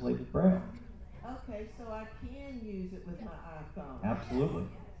translated Braille. okay, so I can use it with my iPhone? Absolutely.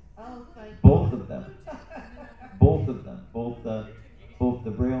 Oh, thank you. Both of them. Both of them. Both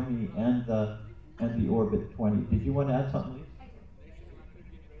the Braille Me and the Orbit 20. Did you want to add something, Lisa?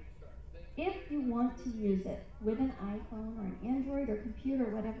 If you want to use it with an iPhone or an Android or computer,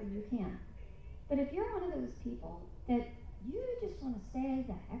 whatever, you can. But if you're one of those people that you just want to stay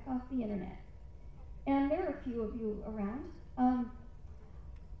the heck off the internet, and there are a few of you around,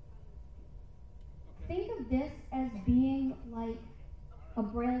 think of this as being like a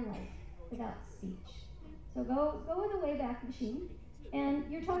Braille light without speech. So go in the Wayback Machine, and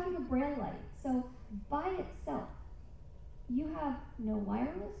you're talking a Braille light. So by itself, you have no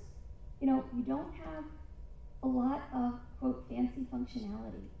wireless. You know, you don't have a lot of, quote, fancy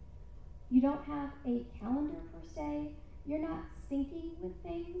functionality. You don't have a calendar per se. You're not syncing with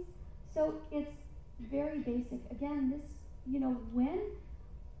things. So it's very basic. Again, this, you know, when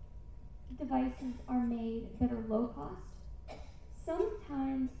devices are made that are low cost,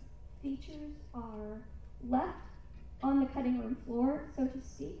 sometimes features are left on the cutting room floor, so to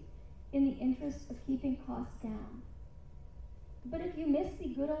speak, in the interest of keeping costs down. But if you miss the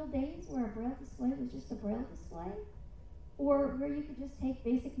good old days where a Braille display was just a Braille display, or where you could just take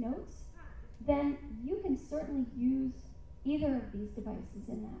basic notes, then you can certainly use either of these devices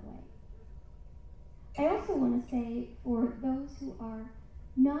in that way. I also want to say, for those who are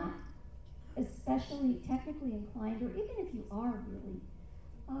not especially technically inclined, or even if you are really,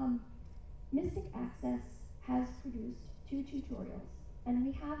 Mystic Access has produced 2 tutorials, and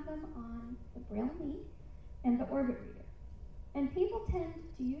we have them on the Braille Me and the Orbit Reader. And people tend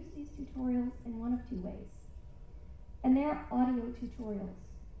to use these tutorials in one of 2 ways. And they are audio tutorials,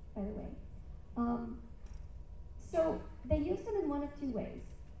 by the way. So they use them in one of 2 ways.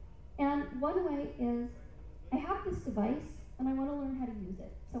 And one way is, I have this device and I want to learn how to use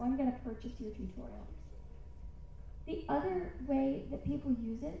it, so I'm going to purchase your tutorial. The other way that people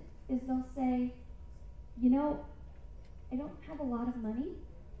use it is they'll say, you know, I don't have a lot of money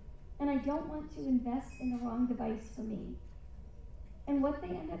and I don't want to invest in the wrong device for me. And what they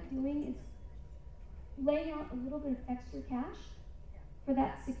end up doing is laying out a little bit of extra cash for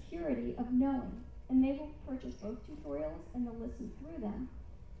that security of knowing. And they will purchase both tutorials and they'll listen through them.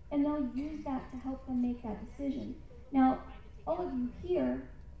 And they'll use that to help them make that decision. Now, all of you here,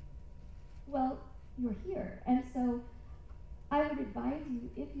 well, you're here. And so I would advise you,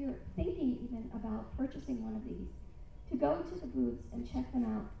 if you're thinking even about purchasing one of these, to go to the booths and check them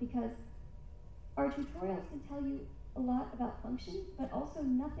out, because our tutorials can tell you a lot about function, but also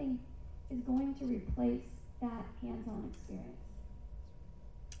nothing is going to replace that hands-on experience.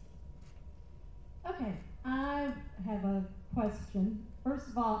 Okay, I have a question. First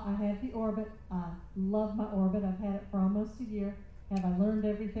of all, I have the Orbit. I love my Orbit. I've had it for almost a year. Have I learned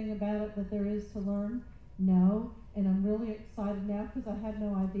everything about it that there is to learn? No, and I'm really excited now because I had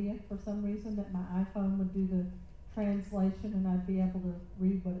no idea for some reason that my iPhone would do the translation and I'd be able to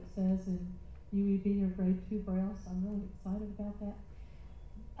read what it says in UEB or grade 2 Braille, so I'm really excited about that.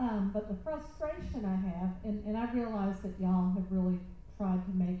 But the frustration I have, and I realize that y'all have really tried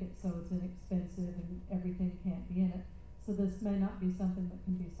to make it so it's inexpensive and everything can't be in it, so this may not be something that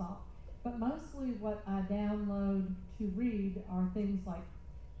can be solved. But mostly what I download to read are things like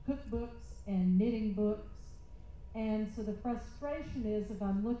cookbooks and knitting books, and so the frustration is if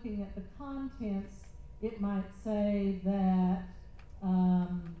I'm looking at the contents, it might say that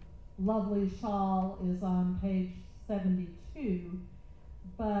Lovely Shawl is on page 72,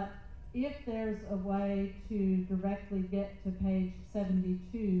 but if there's a way to directly get to page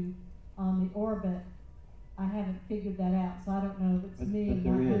 72 on the Orbit, I haven't figured that out, so I don't know if it's me. But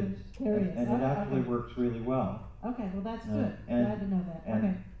there is. There is. And it actually works really well. Okay, well that's good. Glad to know that.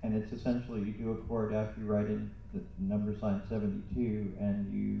 Okay. And it's essentially, you do a chord after you write in the number sign 72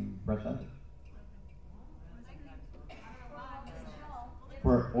 and you press enter.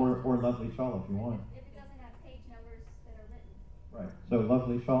 Or Lovely Shawl if you want. If it doesn't have page numbers that are written. Right. So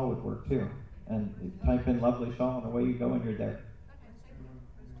Lovely Shawl would work too. And type in Lovely Shawl and away you go and you're there.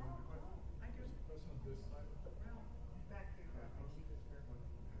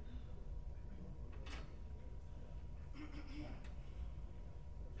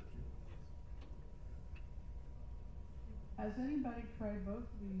 Has anybody tried both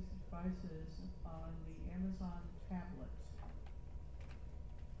of these devices on the Amazon tablets?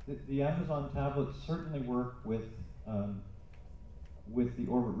 The Amazon tablets certainly work with the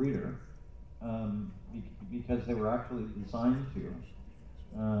Orbit Reader because they were actually designed to.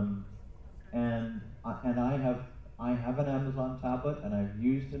 And I have an Amazon tablet and I've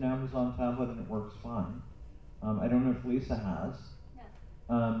used an Amazon tablet and it works fine. I don't know if Lisa has.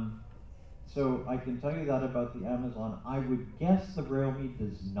 No. So I can tell you that about the Amazon. I would guess the Braille Me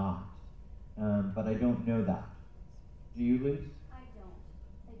does not, but I don't know that. Do you, Liz? I don't.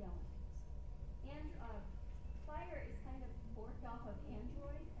 And Fire is kind of forked off of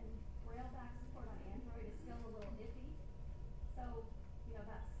Android, and Braille back support on Android is still a little iffy. So, you know,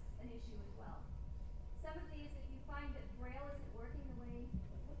 that's an issue as well. Some of these, if you find that Braille isn't working the way,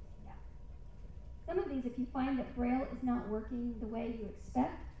 Some of these, if you find that Braille is not working the way you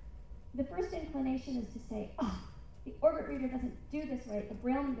expect, the first inclination is to say, oh, the Orbit Reader doesn't do this right, the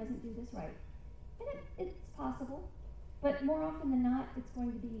Braille Me doesn't do this right. And it's possible, but more often than not, it's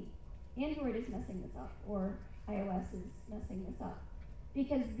going to be Android is messing this up, or iOS is messing this up.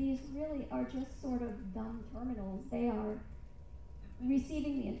 Because these really are just sort of dumb terminals. They are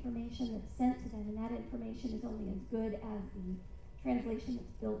receiving the information that's sent to them, and that information is only as good as the translation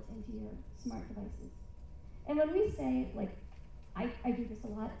that's built into your smart devices. And when we say, like, I do this a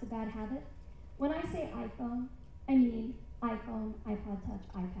lot, it's a bad habit. When I say iPhone, I mean iPhone, iPod Touch,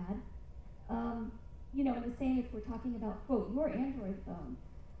 iPad. You know, and the same if we're talking about, quote, your Android phone,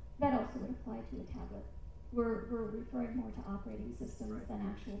 that also would apply to a tablet. We're referring more to operating systems than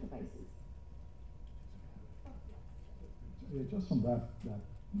actual devices. Yeah, just on that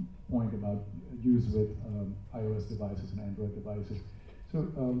point about use with iOS devices and Android devices.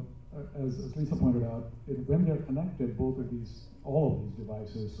 So as Lisa pointed out, when they're connected, all of these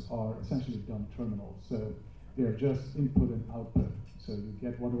devices are essentially dumb terminals. So they're just input and output. So you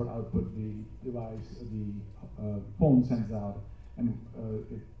get whatever output the device, the phone sends out, and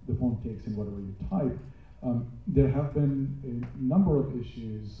the phone takes in whatever you type. There have been a number of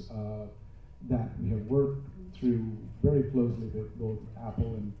issues that we have worked through very closely with both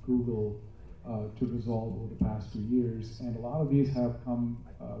Apple and Google to resolve over the past 2 years, and a lot of these have come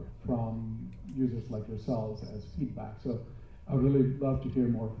from users like yourselves as feedback. So I would really love to hear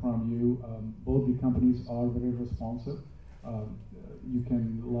more from you. Both the companies are very responsive. You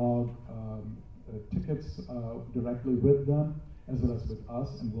can log tickets directly with them as well as with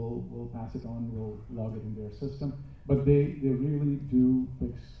us, and we'll pass it on. We'll log it in their system. But they really do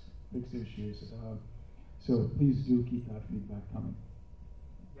fix issues. So please do keep that feedback coming.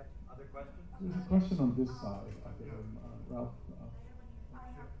 Yep. Other questions? There's a question on this side. I think, Ralph.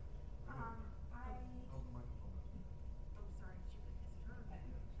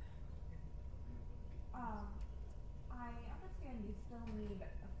 I understand you still need to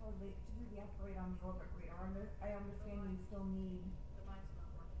do the upgrade on the Orbit Reader. I understand you still need. The mic's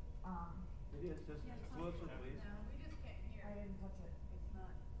not working. It is, just closer, please. No, we just can't hear. I didn't touch it. It's not.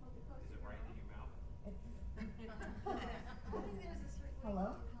 Hold it closer. Is it right in your mouth? It's. I think there's a certain way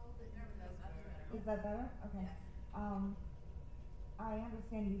Hello? you can hold it. There we go. That's better. Is that better? Okay. I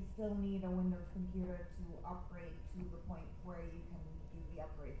understand you still need a Windows computer to upgrade to the point where you can do the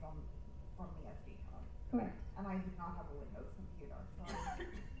upgrade from the SD card. Correct. And I do not have a Windows computer, so I'm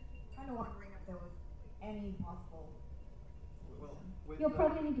kind of wondering if there was any possible solution. You'll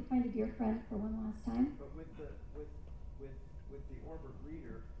probably need to find a dear friend for one last time. But with the Orbit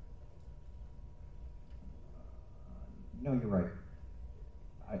Reader, no, you're right.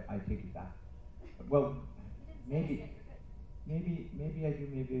 I take it back. Well, maybe I do,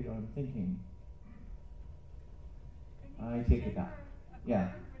 maybe I don't. I'm thinking. I take it back. Yeah.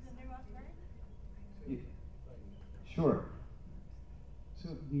 Sure. So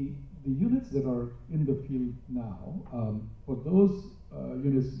the units that are in the field now, for those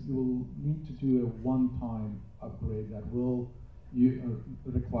units, you will need to do a one-time upgrade that will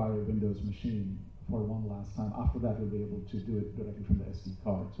require a Windows machine for one last time. After that, you'll be able to do it directly from the SD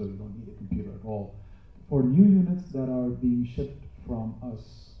card, so you don't need a computer at all. For new units that are being shipped from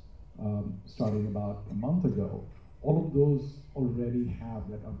us starting about a month ago, all of those already have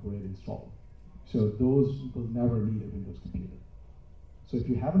that upgrade installed. So those will never need a Windows computer. So if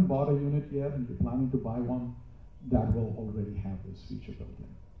you haven't bought a unit yet and you're planning to buy one, that will already have this feature built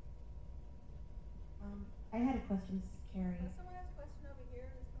in. I had a question, this is Carrie. Someone has a question over here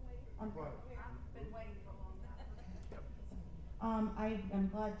that's been waiting for I've been waiting for a long time.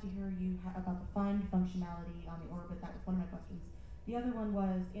 I'm glad to hear you about the find functionality on the Orbit. That was one of my questions. The other one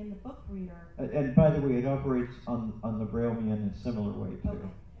was in the book reader. And by the way, it operates on the Braille Me in a similar way too.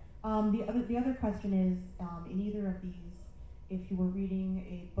 Okay. The other question is, in either of these, if you were reading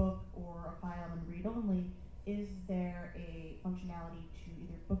a book or a file in read only, is there a functionality to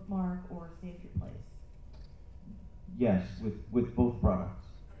either bookmark or save your place? Yes, with both products.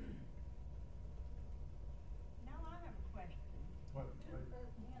 Now I have a question. What?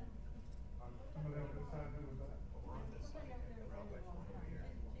 Somebody else decide who was that?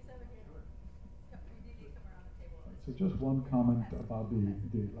 So just one comment about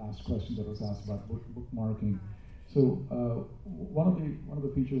the last question that was asked about bookmarking. So one of the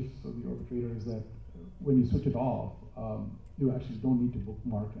features of the Orbit Reader is that when you switch it off, you actually don't need to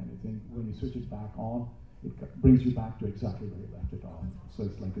bookmark anything. When you switch it back on, it brings you back to exactly where you left it off. So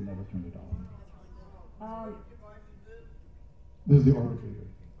it's like you never turned it off. This is the Orbit Reader.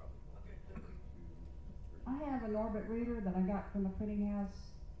 I have an Orbit Reader that I got from the printing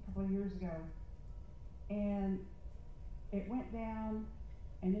house a couple of years ago, and it went down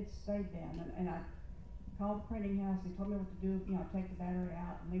and it stayed down, and I called the printing house. They told me what to do, take the battery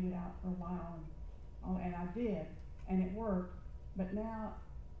out and leave it out for a while, and I did, and it worked. But now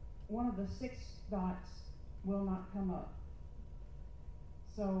one of the 6 dots will not come up.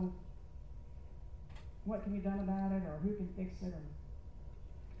 So what can be done about it, or who can fix it?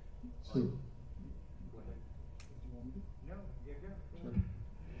 So, Go ahead. do you want me to? No, yeah, go. Sure.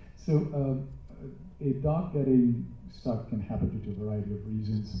 So a dot getting stuck can happen due to a variety of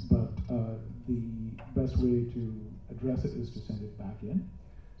reasons, but the best way to address it is to send it back in.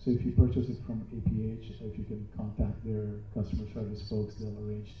 So if you purchase it from APH, if you can contact their customer service folks, they'll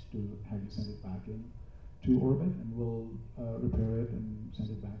arrange to have you send it back in to Orbit, and we'll repair it and send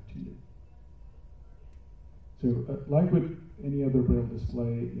it back to you. So like with any other Braille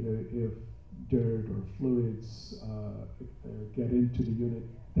display, if dirt or fluids get into the unit,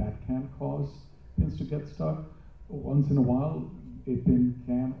 that can cause pins to get stuck. Once in a while, a pin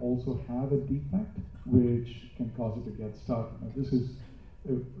can also have a defect, which can cause it to get stuck. Now, this is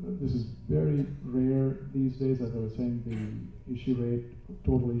very rare these days. As I was saying, the issue rate,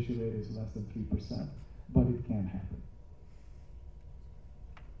 total issue rate is less than 3%, but it can happen.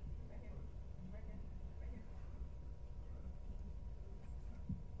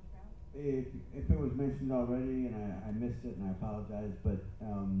 If it was mentioned already and I missed it and I apologize, but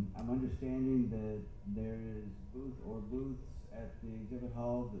I'm understanding that there is booths at the exhibit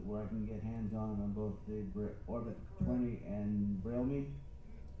hall where I can get hands-on on both the Orbit 20 and BrailleMe.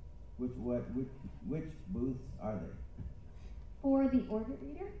 Which booths are they? For the Orbit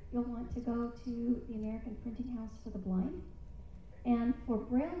reader, you'll want to go to the American Printing House for the Blind. And for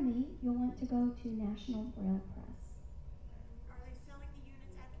BrailleMe, you'll want to go to National Braille Press. Are they selling the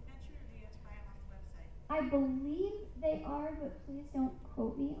units at the convention, or do you have to buy them on the website? I believe they are, but please don't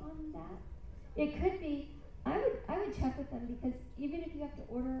quote me on that. It could be. I would check with them, because even if you have to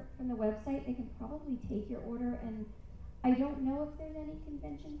order from the website, they can probably take your order, and I don't know if there's any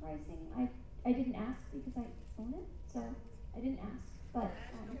convention pricing. I didn't ask because I own it, so I didn't ask. But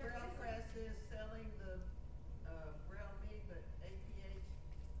National Braille Press is selling the BrailleMe, but APH,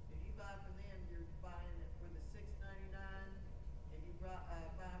 if you buy from them, you're buying it for the $6.99. If you buy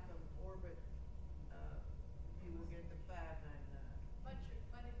from Orbit, you will get the $5.99. But if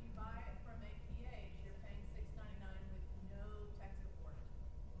you buy it from APH, you're paying $6.99 with no tech support.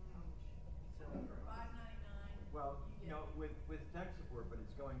 So for $5.99. Well, with tech support, but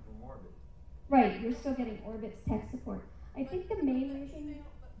it's going from Orbit. right, you're still getting Orbit's tech support. I think the main reason.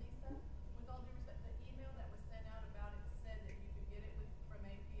 But Lisa, with all due respect, the email that was sent out about it said that you could get it from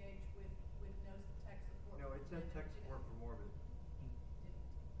APH with no tech support. No, it said tech support from Orbit.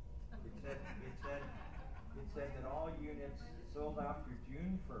 It said that all units sold after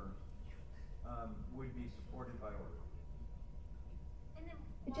June 1st would be supported by Orbit.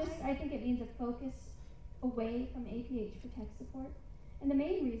 I think it means a focus away from APH for tech support. And the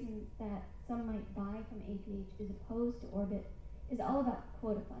main reason that some might buy from APH as opposed to Orbit is all about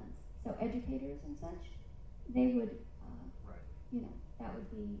quota funds. So educators and such, they would, that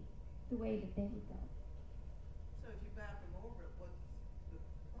would be the way that they would go. So if you buy from Orbit, what's the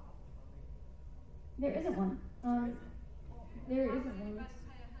problem? There isn't one. There isn't one.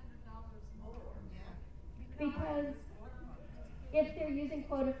 Because if they're using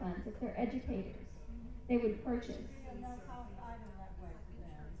quota funds, if they're educators, they would purchase.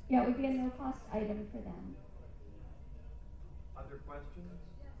 Yeah, it would be a no-cost item for them. Other questions?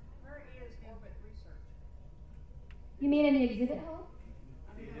 Where is Orbit Research? You mean in the exhibit hall?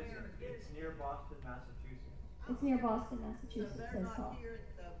 It's near Boston, Massachusetts. It's near Boston, Massachusetts, So says they're not Paul. here at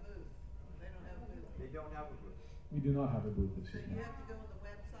the booth. They don't have a booth. They don't have a booth. We do not have a booth this So year. you have to go on the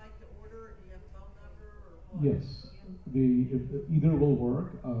website to order, or do you have a phone number, or what? Yes, either will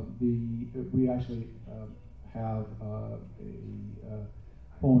work. We actually have a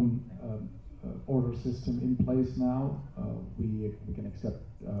phone order system in place now. We can accept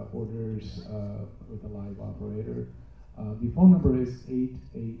orders with a live operator. The phone number is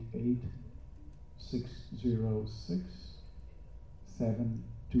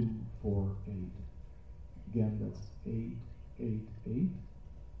 888-606-7248. Again, that's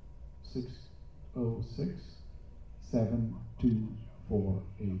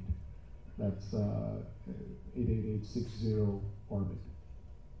 888-606-7248. That's 888-60-ORBIT.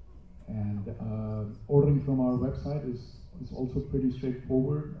 And ordering from our website is also pretty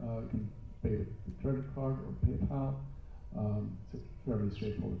straightforward. You can pay with a credit card or PayPal. It's a fairly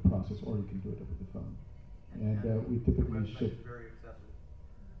straightforward process, or you can do it over the phone. And we typically ship. Very accessible.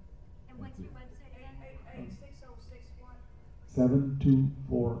 And what's your website again? 888-606 what?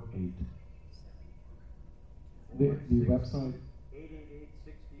 7248. The website.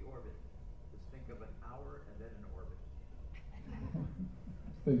 888-60-ORBIT. Just think of an hour and then an orbit.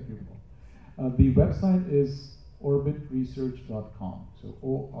 Thank you, Paul. The website is orbitresearch.com. So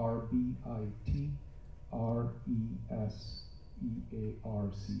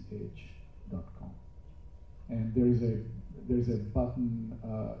ORBITRESEARCH.com. And there's a button,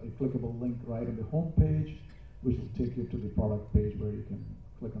 a clickable link right on the home page, which will take you to the product page where you can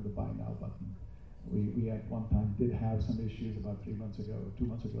click on the Buy Now button. We at one time did have some issues about 2 months ago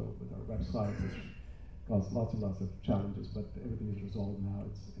with our website, which caused lots and lots of challenges, but everything is resolved now.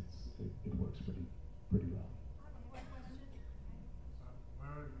 It works pretty well.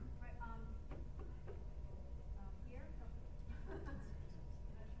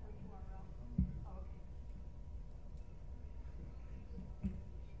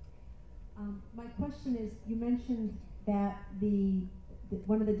 My question is, you mentioned that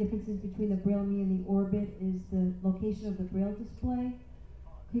one of the differences between the Braille Me and the Orbit is the location of the Braille display.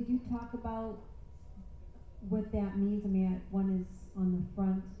 Could you talk about what that means? I mean, one is on the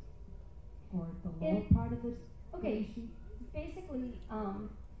front or the lower part of this. Okay, basically,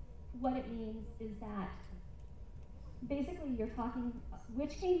 what it means is that basically you're talking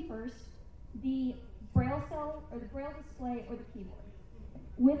which came first, the Braille cell or the Braille display or the keyboard.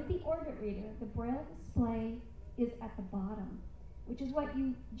 With the Orbit reader, the Braille display is at the bottom, which is what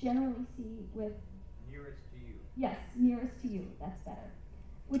you generally see with... Nearest to you. Yes, nearest to you, that's better.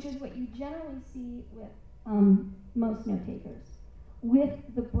 Which is what you generally see with most note takers. With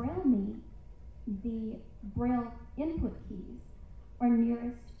the Braille Me, the Braille input keys are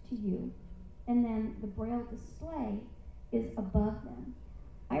nearest to you, and then the Braille display is above them.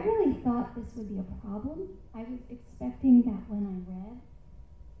 I really thought this would be a problem. I was expecting that when I read,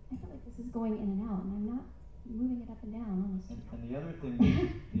 I feel like this is going in and out, and I'm not moving it up and down on the screen. And the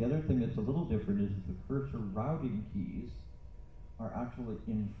other thing that's a little different is that the cursor routing keys are actually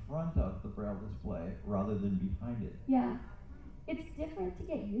in front of the Braille display rather than behind it. Yeah, it's different to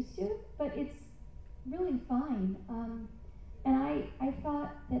get used to, but it's really fine. And I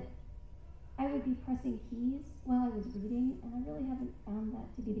thought that I would be pressing keys while I was reading, and I really haven't found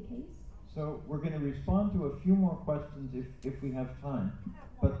that to be the case. So we're going to respond to a few more questions if we have time,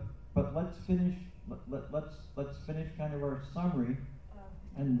 but let's finish let's finish kind of our summary,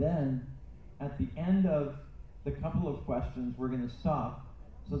 and then at the end of the couple of questions we're going to stop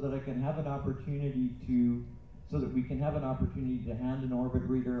so that I can have an opportunity to we can have an opportunity to hand an Orbit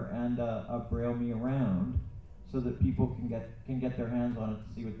reader and a Braille Me around so that people can get their hands on it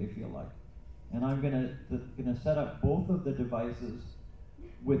to see what they feel like. And I'm going to set up both of the devices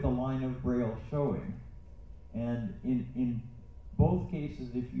with a line of Braille showing. And in both cases,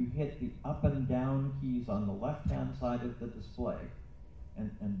 if you hit the up and down keys on the left-hand side of the display,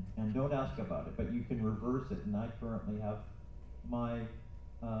 and don't ask about it, but you can reverse it, and I currently have my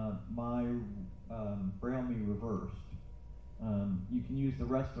Braille Me reversed. You can use the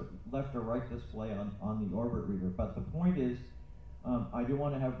left or right display on the Orbit reader, but the point is, I do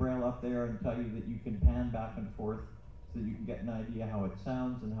want to have Braille up there and tell you that you can pan back and forth so that you can get an idea how it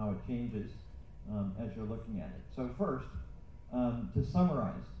sounds and how it changes as you're looking at it. So first, to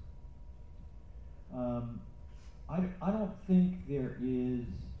summarize, I don't think there is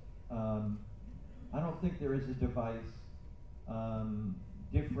a device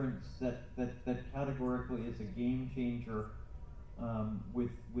difference that categorically is a game changer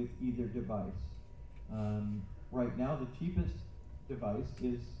with either device. Right now, the cheapest device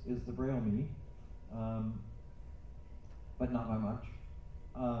is the Braille Me, but not by much.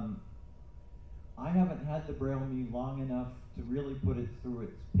 I haven't had the Braille Me long enough to really put it through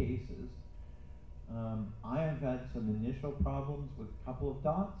its paces. I have had some initial problems with a couple of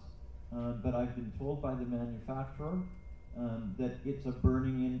dots, but I've been told by the manufacturer that it's a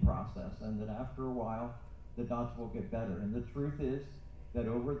burning in process and that after a while the dots will get better. And the truth is that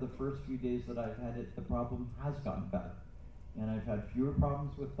over the first few days that I've had it, the problem has gotten better. And I've had fewer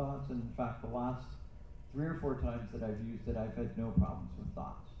problems with dots, and in fact the last 3 or 4 times that I've used it, I've had no problems with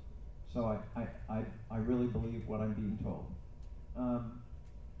dots. So I really believe what I'm being told.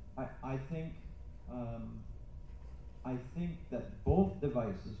 I think that both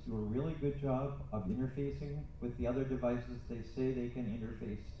devices do a really good job of interfacing with the other devices they say they can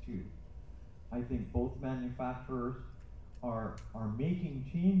interface to. I think both manufacturers are making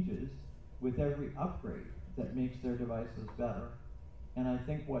changes with every upgrade that makes their devices better. And I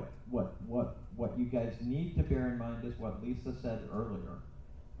think what you guys need to bear in mind is what Lisa said earlier.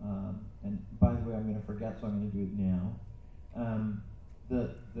 And by the way, I'm going to forget, so I'm going to do it now.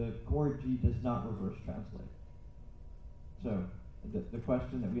 The Chord G does not reverse translate. So the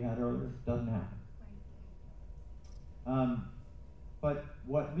question that we had earlier doesn't happen. But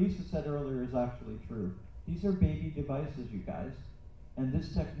what Lisa said earlier is actually true. These are baby devices, you guys, and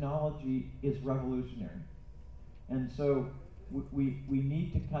this technology is revolutionary. And so we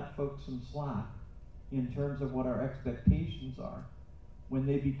need to cut folks some slack in terms of what our expectations are. When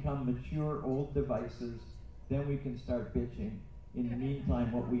they become mature, old devices, then we can start bitching. In the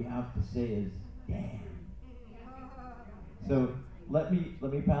meantime, what we have to say is, damn. So let me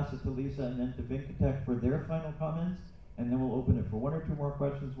pass it to Lisa and then to Venkatek for their final comments, and then we'll open it for one or two more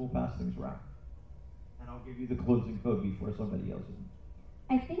questions. We'll pass things around, and I'll give you the closing code before somebody else.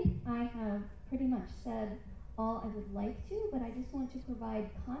 I think I have pretty much said all I would like to, but I just want to provide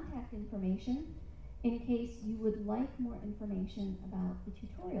contact information in case you would like more information about the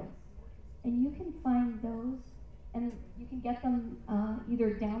tutorials. And you can find those, and you can get them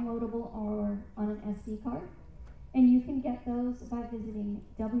either downloadable or on an SD card. And you can get those by visiting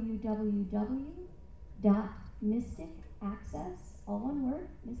www.mysticaccess, all one word,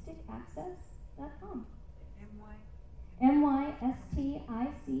 mysticaccess.com.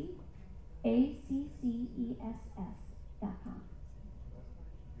 mysticaccess.com.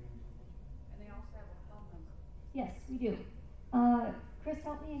 And they also have a phone number. Yes, we do. Chris,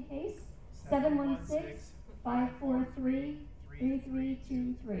 help me in case.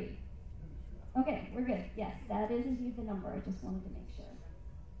 716-543-3323. Okay, we're good. Yes, that is indeed the number. I just wanted to make sure.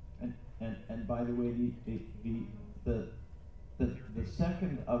 And by the way, the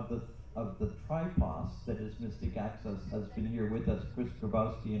second of the tripos that is Mystic Access has been here with us, Chris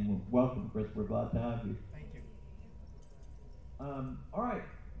Grabowski, and welcome, Chris. We're glad to have you. Thank you. All right.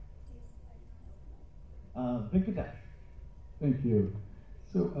 Venkatesh. Thank you.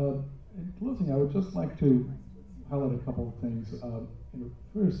 So, in closing, I would just like to highlight a couple of things.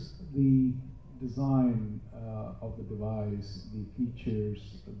 First, the design of the device, the features,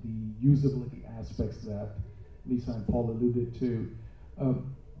 the usability aspects that Lisa and Paul alluded to.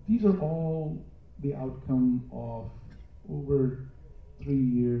 These are all the outcome of over 3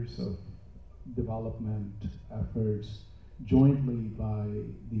 years of development efforts jointly by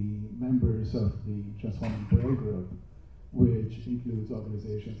the members of the Transforming Braille Group, which includes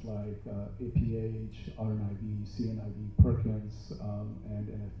organizations like APH, RNIV, CNIV, Perkins, and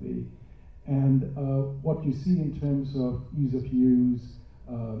NFB. And what you see in terms of ease of use,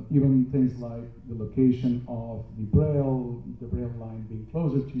 even things like the location of the Braille line being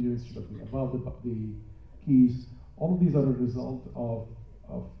closer to you instead of being above the keys, all of these are a result of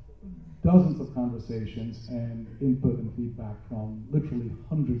dozens of conversations and input and feedback from literally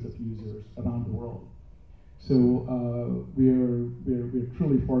hundreds of users around the world. So we're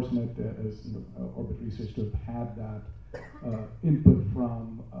truly fortunate as Orbit Research to have had that input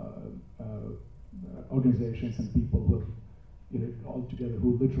from organizations and people who all together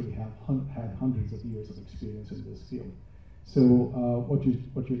who literally have had hundreds of years of experience in this field. So what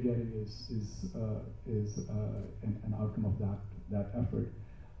you're getting is an outcome of that effort.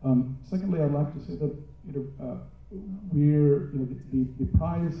 Secondly, I'd like to say that the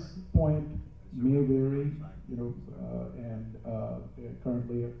price point may vary, and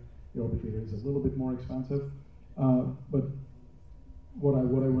currently the Orbit Reader is a little bit more expensive. But what I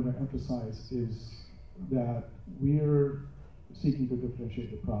want to emphasize is that we're seeking to differentiate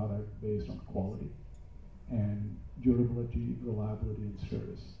the product based on quality and durability, reliability, and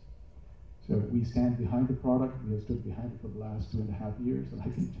service. So we stand behind the product. We have stood behind it for the last 2.5 years, and I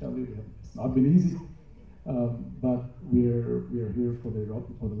can tell you it's not been easy. But we're here for the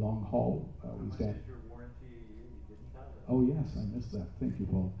long haul. We stand. Your warranty, you didn't tell us. Oh yes, I missed that. Thank you,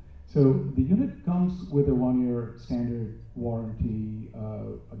 Paul. So the unit comes with a 1-year standard warranty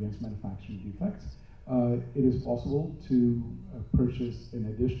against manufacturing defects. It is possible to purchase an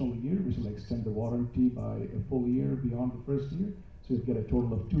additional year, which will extend the warranty by a full year beyond the first year. So you get a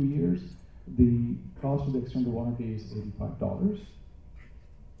total of 2 years. The cost of the extended warranty is $85.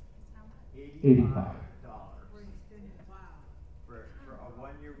 $85. For a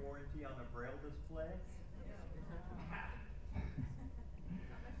 1-year warranty on a Braille display?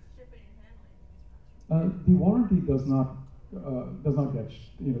 The warranty does not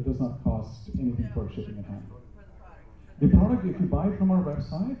cost anything for shipping and handling. The product, if you buy it from our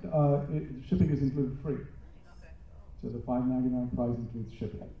website, shipping is included free. So the $5.99 price includes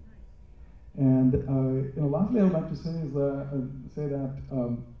shipping. And lastly, I would like to say that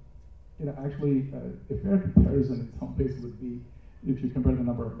actually a fair comparison in some ways would be if you compare the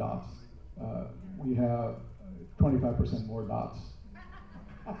number of dots. We have 25% more dots.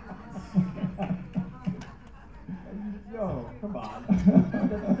 Yo, come on.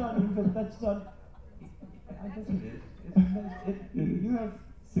 That's not. I guess it is. You have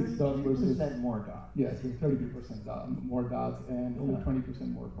 6 dots versus 30% more dots. Yes, there's 33% more dots and only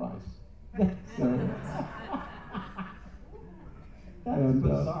 20% more price. So, that's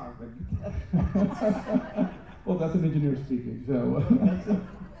bizarre. Well, that's an engineer speaking. So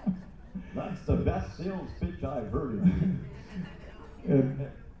that's the best sales pitch I've heard.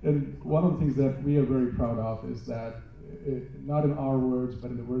 And one of the things that we are very proud of is that, not in our words,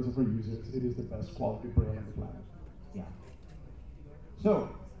 but in the words of our users, it is the best quality Braille on the planet. Yeah. So,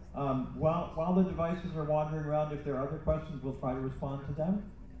 while the devices are wandering around, if there are other questions, we'll try to respond to them.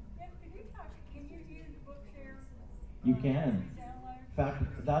 Yeah, can you use Bookshare? You can. In fact,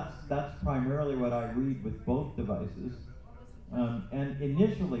 that's primarily what I read with both devices. And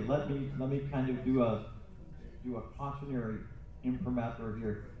initially, let me kind of do a cautionary imprimatur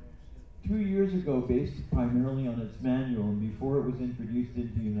here. 2 years ago, based primarily on its manual and before it was introduced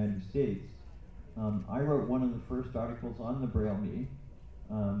into the United States, I wrote one of the first articles on the Braille Me,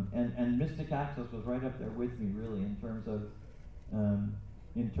 and Mystic Access was right up there with me, really, in terms of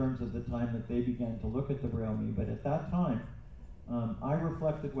the time that they began to look at the Braille Me. But at that time, I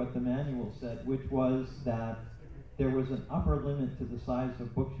reflected what the manual said, which was that there was an upper limit to the size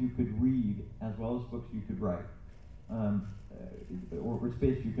of books you could read as well as books you could write, or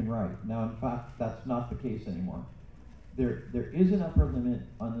space you can write. Now, in fact, that's not the case anymore. There is an upper limit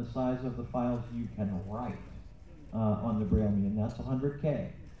on the size of the files you can write on the Braille Me, and that's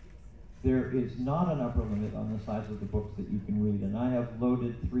 100K. There is not an upper limit on the size of the books that you can read, and I have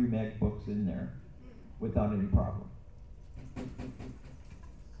loaded 3 meg books in there without any problem.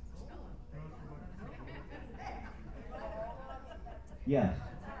 Yes.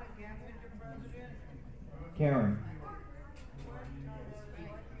 Karen.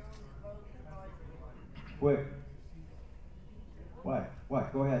 Quick.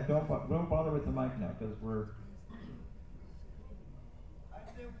 What? Go ahead. Don't bother with the mic now, because we're. I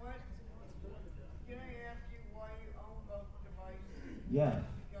said, what? Can I ask you why you own both devices? Yes.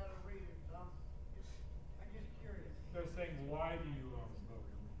 You gotta read it. So I'm just curious. They're saying, why do you own both?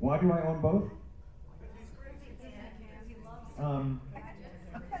 Why do I own both?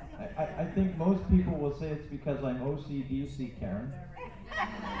 I think most people will say it's because I'm OCDC, Karen.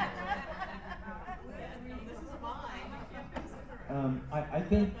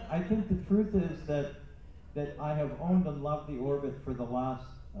 I think the truth is that I have owned and loved the Orbit for the last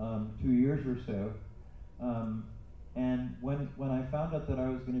 2 years or so. And when I found out that I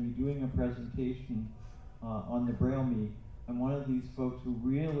was going to be doing a presentation on the Braille Me, I'm one of these folks who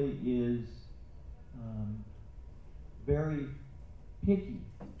really is very picky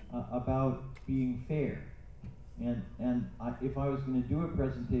about being fair. And if I was going to do a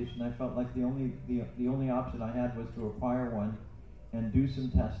presentation, I felt like the only option I had was to acquire one and do some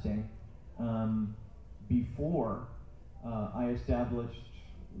testing before I established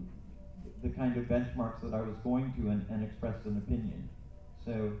the kind of benchmarks that I was going to and expressed an opinion.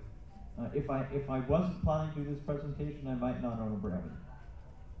 So if I wasn't planning to do this presentation, I might not own a Braille Me.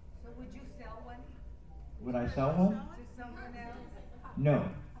 So would you sell one? Would I sell one? To someone else? No.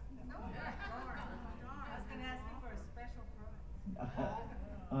 No? Darn. I was gonna ask you for a special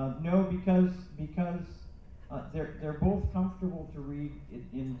price. No, because they're both comfortable to read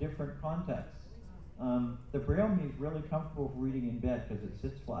in different contexts. The Braille Me is really comfortable for reading in bed because it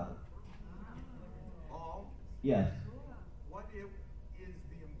sits flatter. Paul? Yes. What is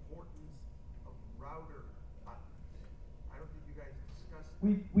the importance of router buttons? I don't think you guys discussed that.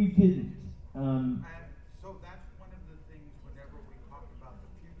 We didn't. And so that's one of the things whenever we talk about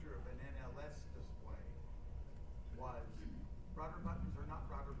the future of an NLS display was router buttons or not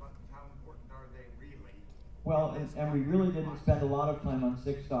router buttons, how important are they really? Well, and we really didn't spend a lot of time on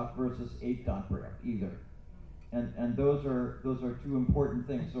 6-dot versus 8-dot Braille either. And those are 2 important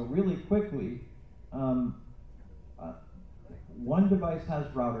things. So really quickly, one device has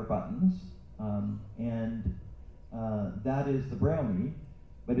router buttons, and that is the Braille Me,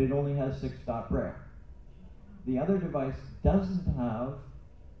 but it only has 6-dot Braille. The other device doesn't have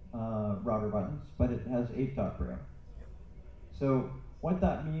router buttons, but it has 8-dot Braille. So what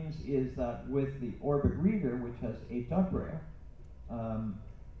that means is that with the Orbit Reader, which has 8-dot Braille,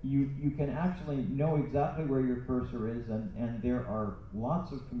 you can actually know exactly where your cursor is, and there are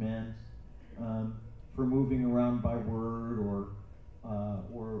lots of commands for moving around by word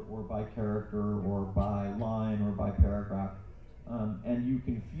or by character or by line or by paragraph. And you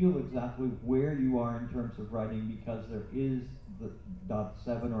can feel exactly where you are in terms of writing because there is the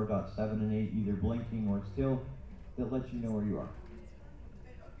 .7 or .7 and 8 either blinking or still that lets you know where you are.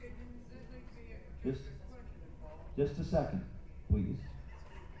 Just a second, please.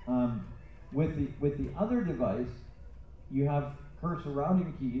 With the other device, you have cursor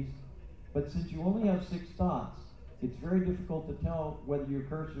routing keys, but since you only have 6 dots, it's very difficult to tell whether your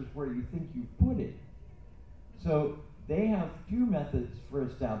cursor is where you think you put it. So they have 2 methods for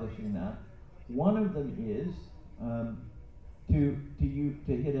establishing that. One of them is to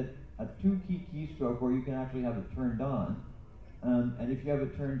hit a 2-key keystroke, or you can actually have it turned on. And if you have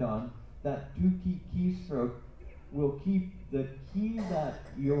it turned on, that 2-key keystroke will keep the key that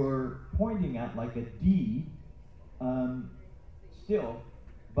you're pointing at, like a D, still,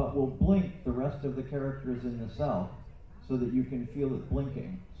 but will blink the rest of the characters in the cell so that you can feel it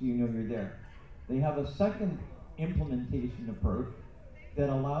blinking, so you know you're there. They have a second implementation approach that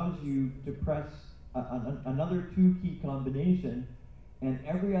allows you to press another 2-key combination, and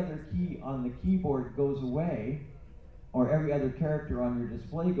every other key on the keyboard goes away, or every other character on your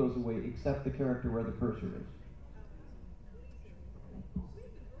display goes away except the character where the cursor is.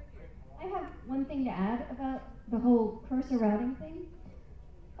 I have one thing to add about the whole cursor routing thing.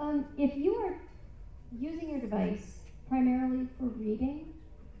 If you are using your device primarily for reading,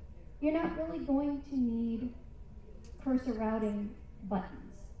 you're not really going to need cursor routing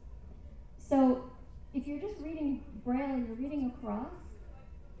buttons. So if you're just reading Braille and you're reading across,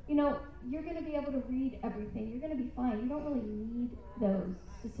 you know, you're going to be able to read everything. You're going to be fine. You don't really need those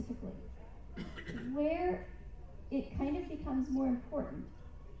specifically. Where it kind of becomes more important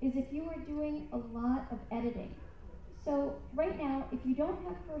is if you are doing a lot of editing. So right now, if you don't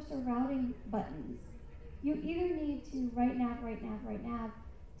have cursor routing buttons, you either need to right nav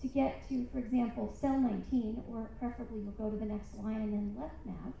to get to, for example, cell 19, or preferably you'll go to the next line and then left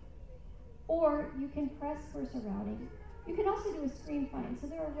nav, or you can press cursor routing. You can also do a screen find. So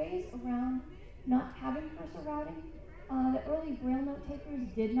there are ways around not having cursor routing. The early Braille note takers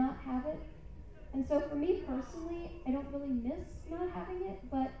did not have it. And so for me personally, I don't really miss not having it,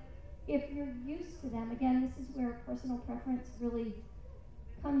 but if you're used to them, again, this is where personal preference really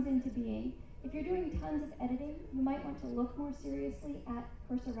comes into being. If you're doing tons of editing, you might want to look more seriously at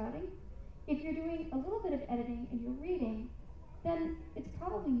cursor routing. If you're doing a little bit of editing and you're reading, then it's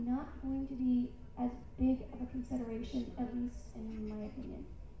probably not going to be as big of a consideration, at least in my opinion.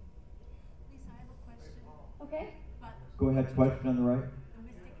 Lisa, I have a question. Okay? But Go ahead, question on the right. the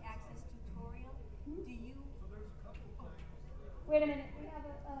Mystic Access tutorial, do you? Wait a minute, we have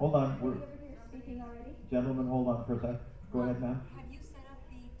a Hold on, lady we're- over here speaking already. Gentlemen, hold on for a sec. Go ahead, ma'am. Have you set up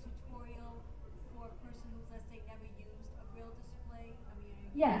the tutorial for a person who's, let's say, never used a Braille display? I mean, are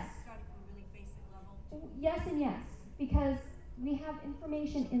you Yes. starting from a really basic level? Yes and yes, because we have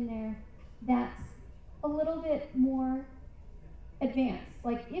information in there that's a little bit more advanced.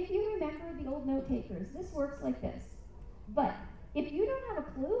 Like, if you remember the old note takers, this works like this. But if you don't have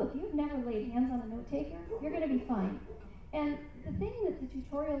a clue, if you've never laid hands on a note taker, you're going to be fine. And the thing that the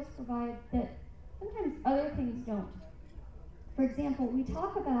tutorials provide that sometimes other things don't. For example, we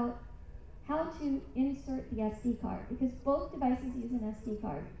talk about how to insert the SD card, because both devices use an SD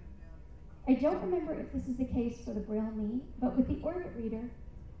card. I don't remember if this is the case for the Braille Me, but with the Orbit Reader,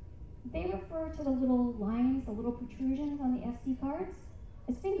 they refer to the little lines, the little protrusions on the SD cards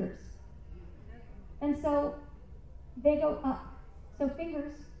as fingers. And so they go up. So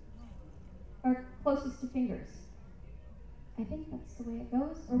fingers are closest to fingers. I think that's the way it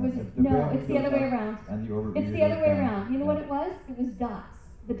goes. Or was it? The No, Braille it's the goes other way up around. and the Orbit It's Reader the other goes way down. around. You know what Yeah. it was? It was dots.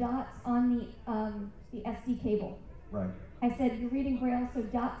 The dots on the SD cable. Right. I said, you're reading Braille, so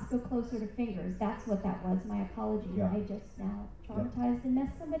dots go closer to fingers. That's what that was. My apologies. Yeah. I just now traumatized and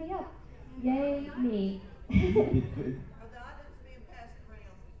messed somebody up. Yay, me. It- Are the items being passed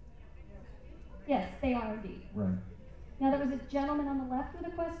around? Yes, they are indeed. Right. Now, there was a gentleman on the left with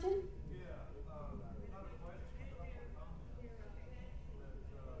a question.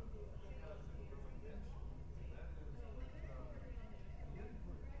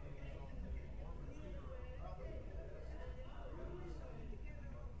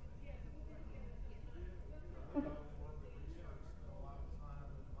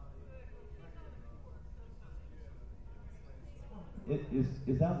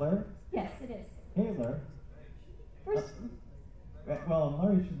 Is that Larry? Yes, it is. Hey, Larry. First, Well,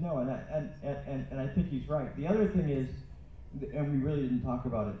 Larry should know, and I think he's right. The other thing is, and we really didn't talk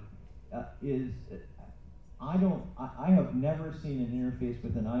about it, is I have never seen an interface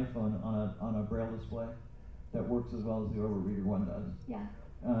with an iPhone on a Braille display that works as well as the Orbit Reader one does. yeah.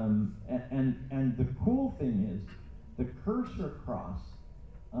 And the cool thing is, the cursor cross,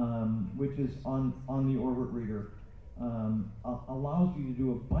 which is on the Orbit Reader, allows you to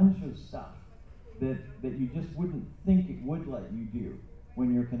do a bunch of stuff that you just wouldn't think it would let you do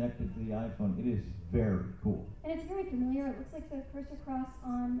when you're connected to the iPhone. It is very cool. And it's very familiar. It looks like the cursor cross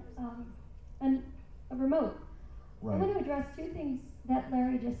on a remote. Right. I want to address two things that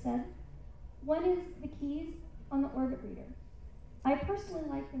Larry just said. One is the keys on the Orbit Reader. I personally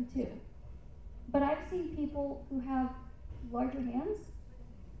like them too. But I've seen people who have larger hands,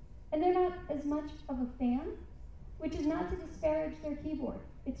 and they're not as much of a fan, which is not to disparage their keyboard.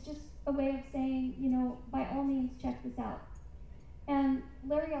 It's just a way of saying, you know, by all means, check this out. And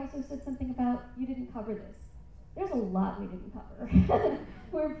Larry also said something about, you didn't cover this. There's a lot we didn't cover.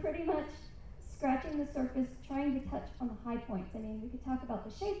 We're pretty much scratching the surface, trying to touch on the high points. I mean, we could talk about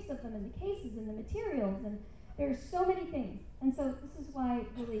the shapes of them and the cases and the materials, and there's so many things. And so this is why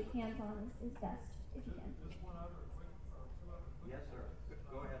really hands-on is best, if you can. Just one other quick, two other quick. Yes, sir.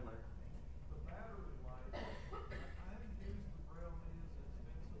 Go ahead, Larry. The battery life, I haven't used the Braille News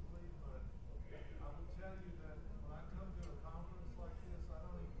extensively, but I will tell you that when I come to a conference like this, I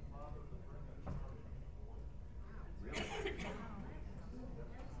don't even bother to bring a charger. Really?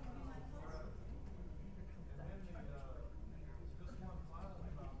 Just one final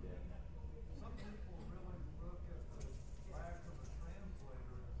comment. Some people really look at the lack of a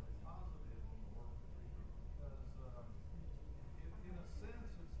translator as a positive on the work reader because, in a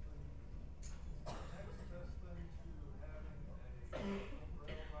sense, it's the next best thing to having a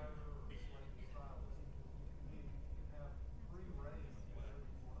braille writer or a slate stylus. You can have free reign of whatever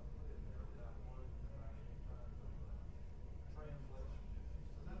you want to put in there without worrying about any kind of translation issues.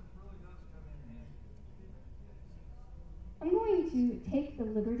 And that really does come in handy in many cases. I'm going to take the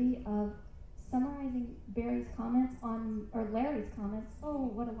liberty of summarizing Barry's comments or Larry's comments.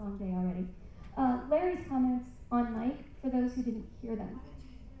 Oh, what a long day already. Larry's comments on Mike, for those who didn't hear them.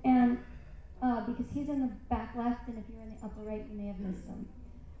 And because he's in the back left, and if you're in the upper right, you may have missed him.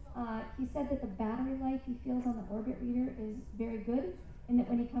 He said that the battery life he feels on the Orbit Reader is very good, and that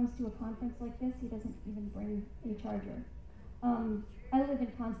when he comes to a conference like this, he doesn't even bring a charger. I live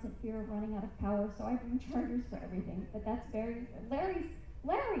in constant fear of running out of power, so I bring chargers for everything. But that's Larry,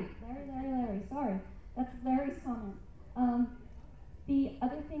 sorry. That's Larry's comment. The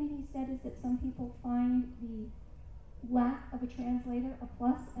other thing he said is that some people find the lack of a translator a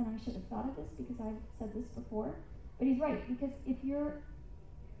plus, and I should have thought of this because I've said this before. But he's right, because if you're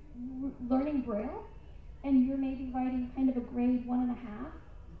learning Braille, and you're maybe writing kind of a grade 1.5,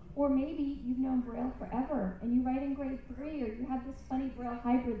 or maybe you've known Braille forever, and you write in grade 3, or you have this funny Braille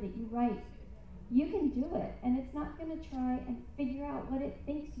hybrid that you write, you can do it, and it's not going to try and figure out what it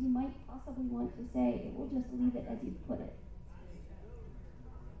thinks you might possibly want to say. It will just leave it as you put it.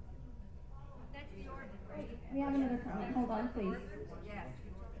 That's the Orbit, right? We have another comment. Hold on, please. Yes.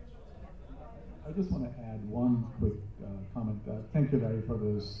 I just want to add one quick comment. Thank you, Larry, for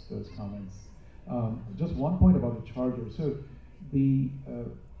those comments. Just one point about the charger. So the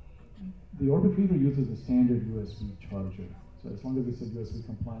Orbit Reader uses a standard USB charger. So as long as it's a USB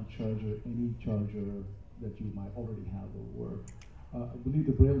compliant charger, any charger that you might already have will work. I believe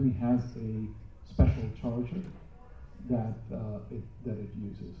the Braille Me has a special charger that it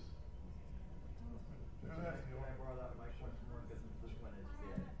uses.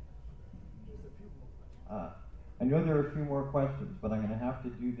 I know there are a few more questions, but I'm going to have to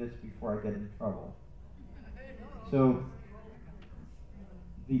do this before I get in trouble. So,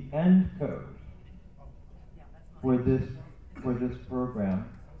 the end code for this program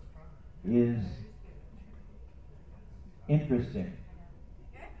is interesting.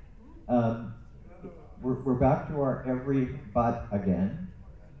 We're back to our every but again.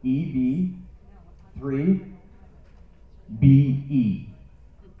 EB3BE.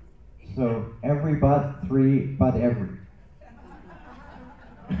 So every but, 3 but every.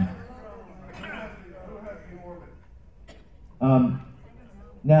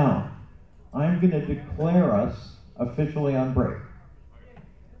 Now, I'm going to declare us officially on break.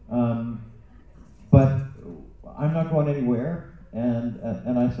 But I'm not going anywhere, and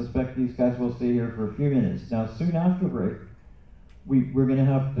I suspect these guys will stay here for a few minutes. Now, soon after break, we're going to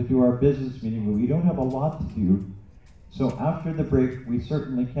have to do our business meeting, but we don't have a lot to do. So after the break, we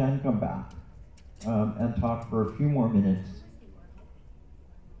certainly can come back and talk for a few more minutes.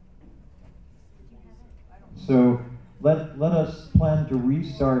 So let us plan to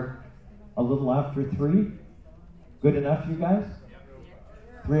restart a little after 3. Good enough, you guys?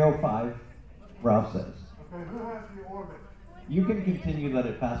 3:05, Ralph says. Okay, who has the Orbit? You can continue, let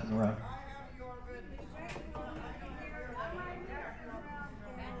it passing around.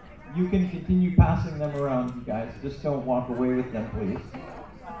 You can continue passing them around, you guys. Just don't walk away with them, please.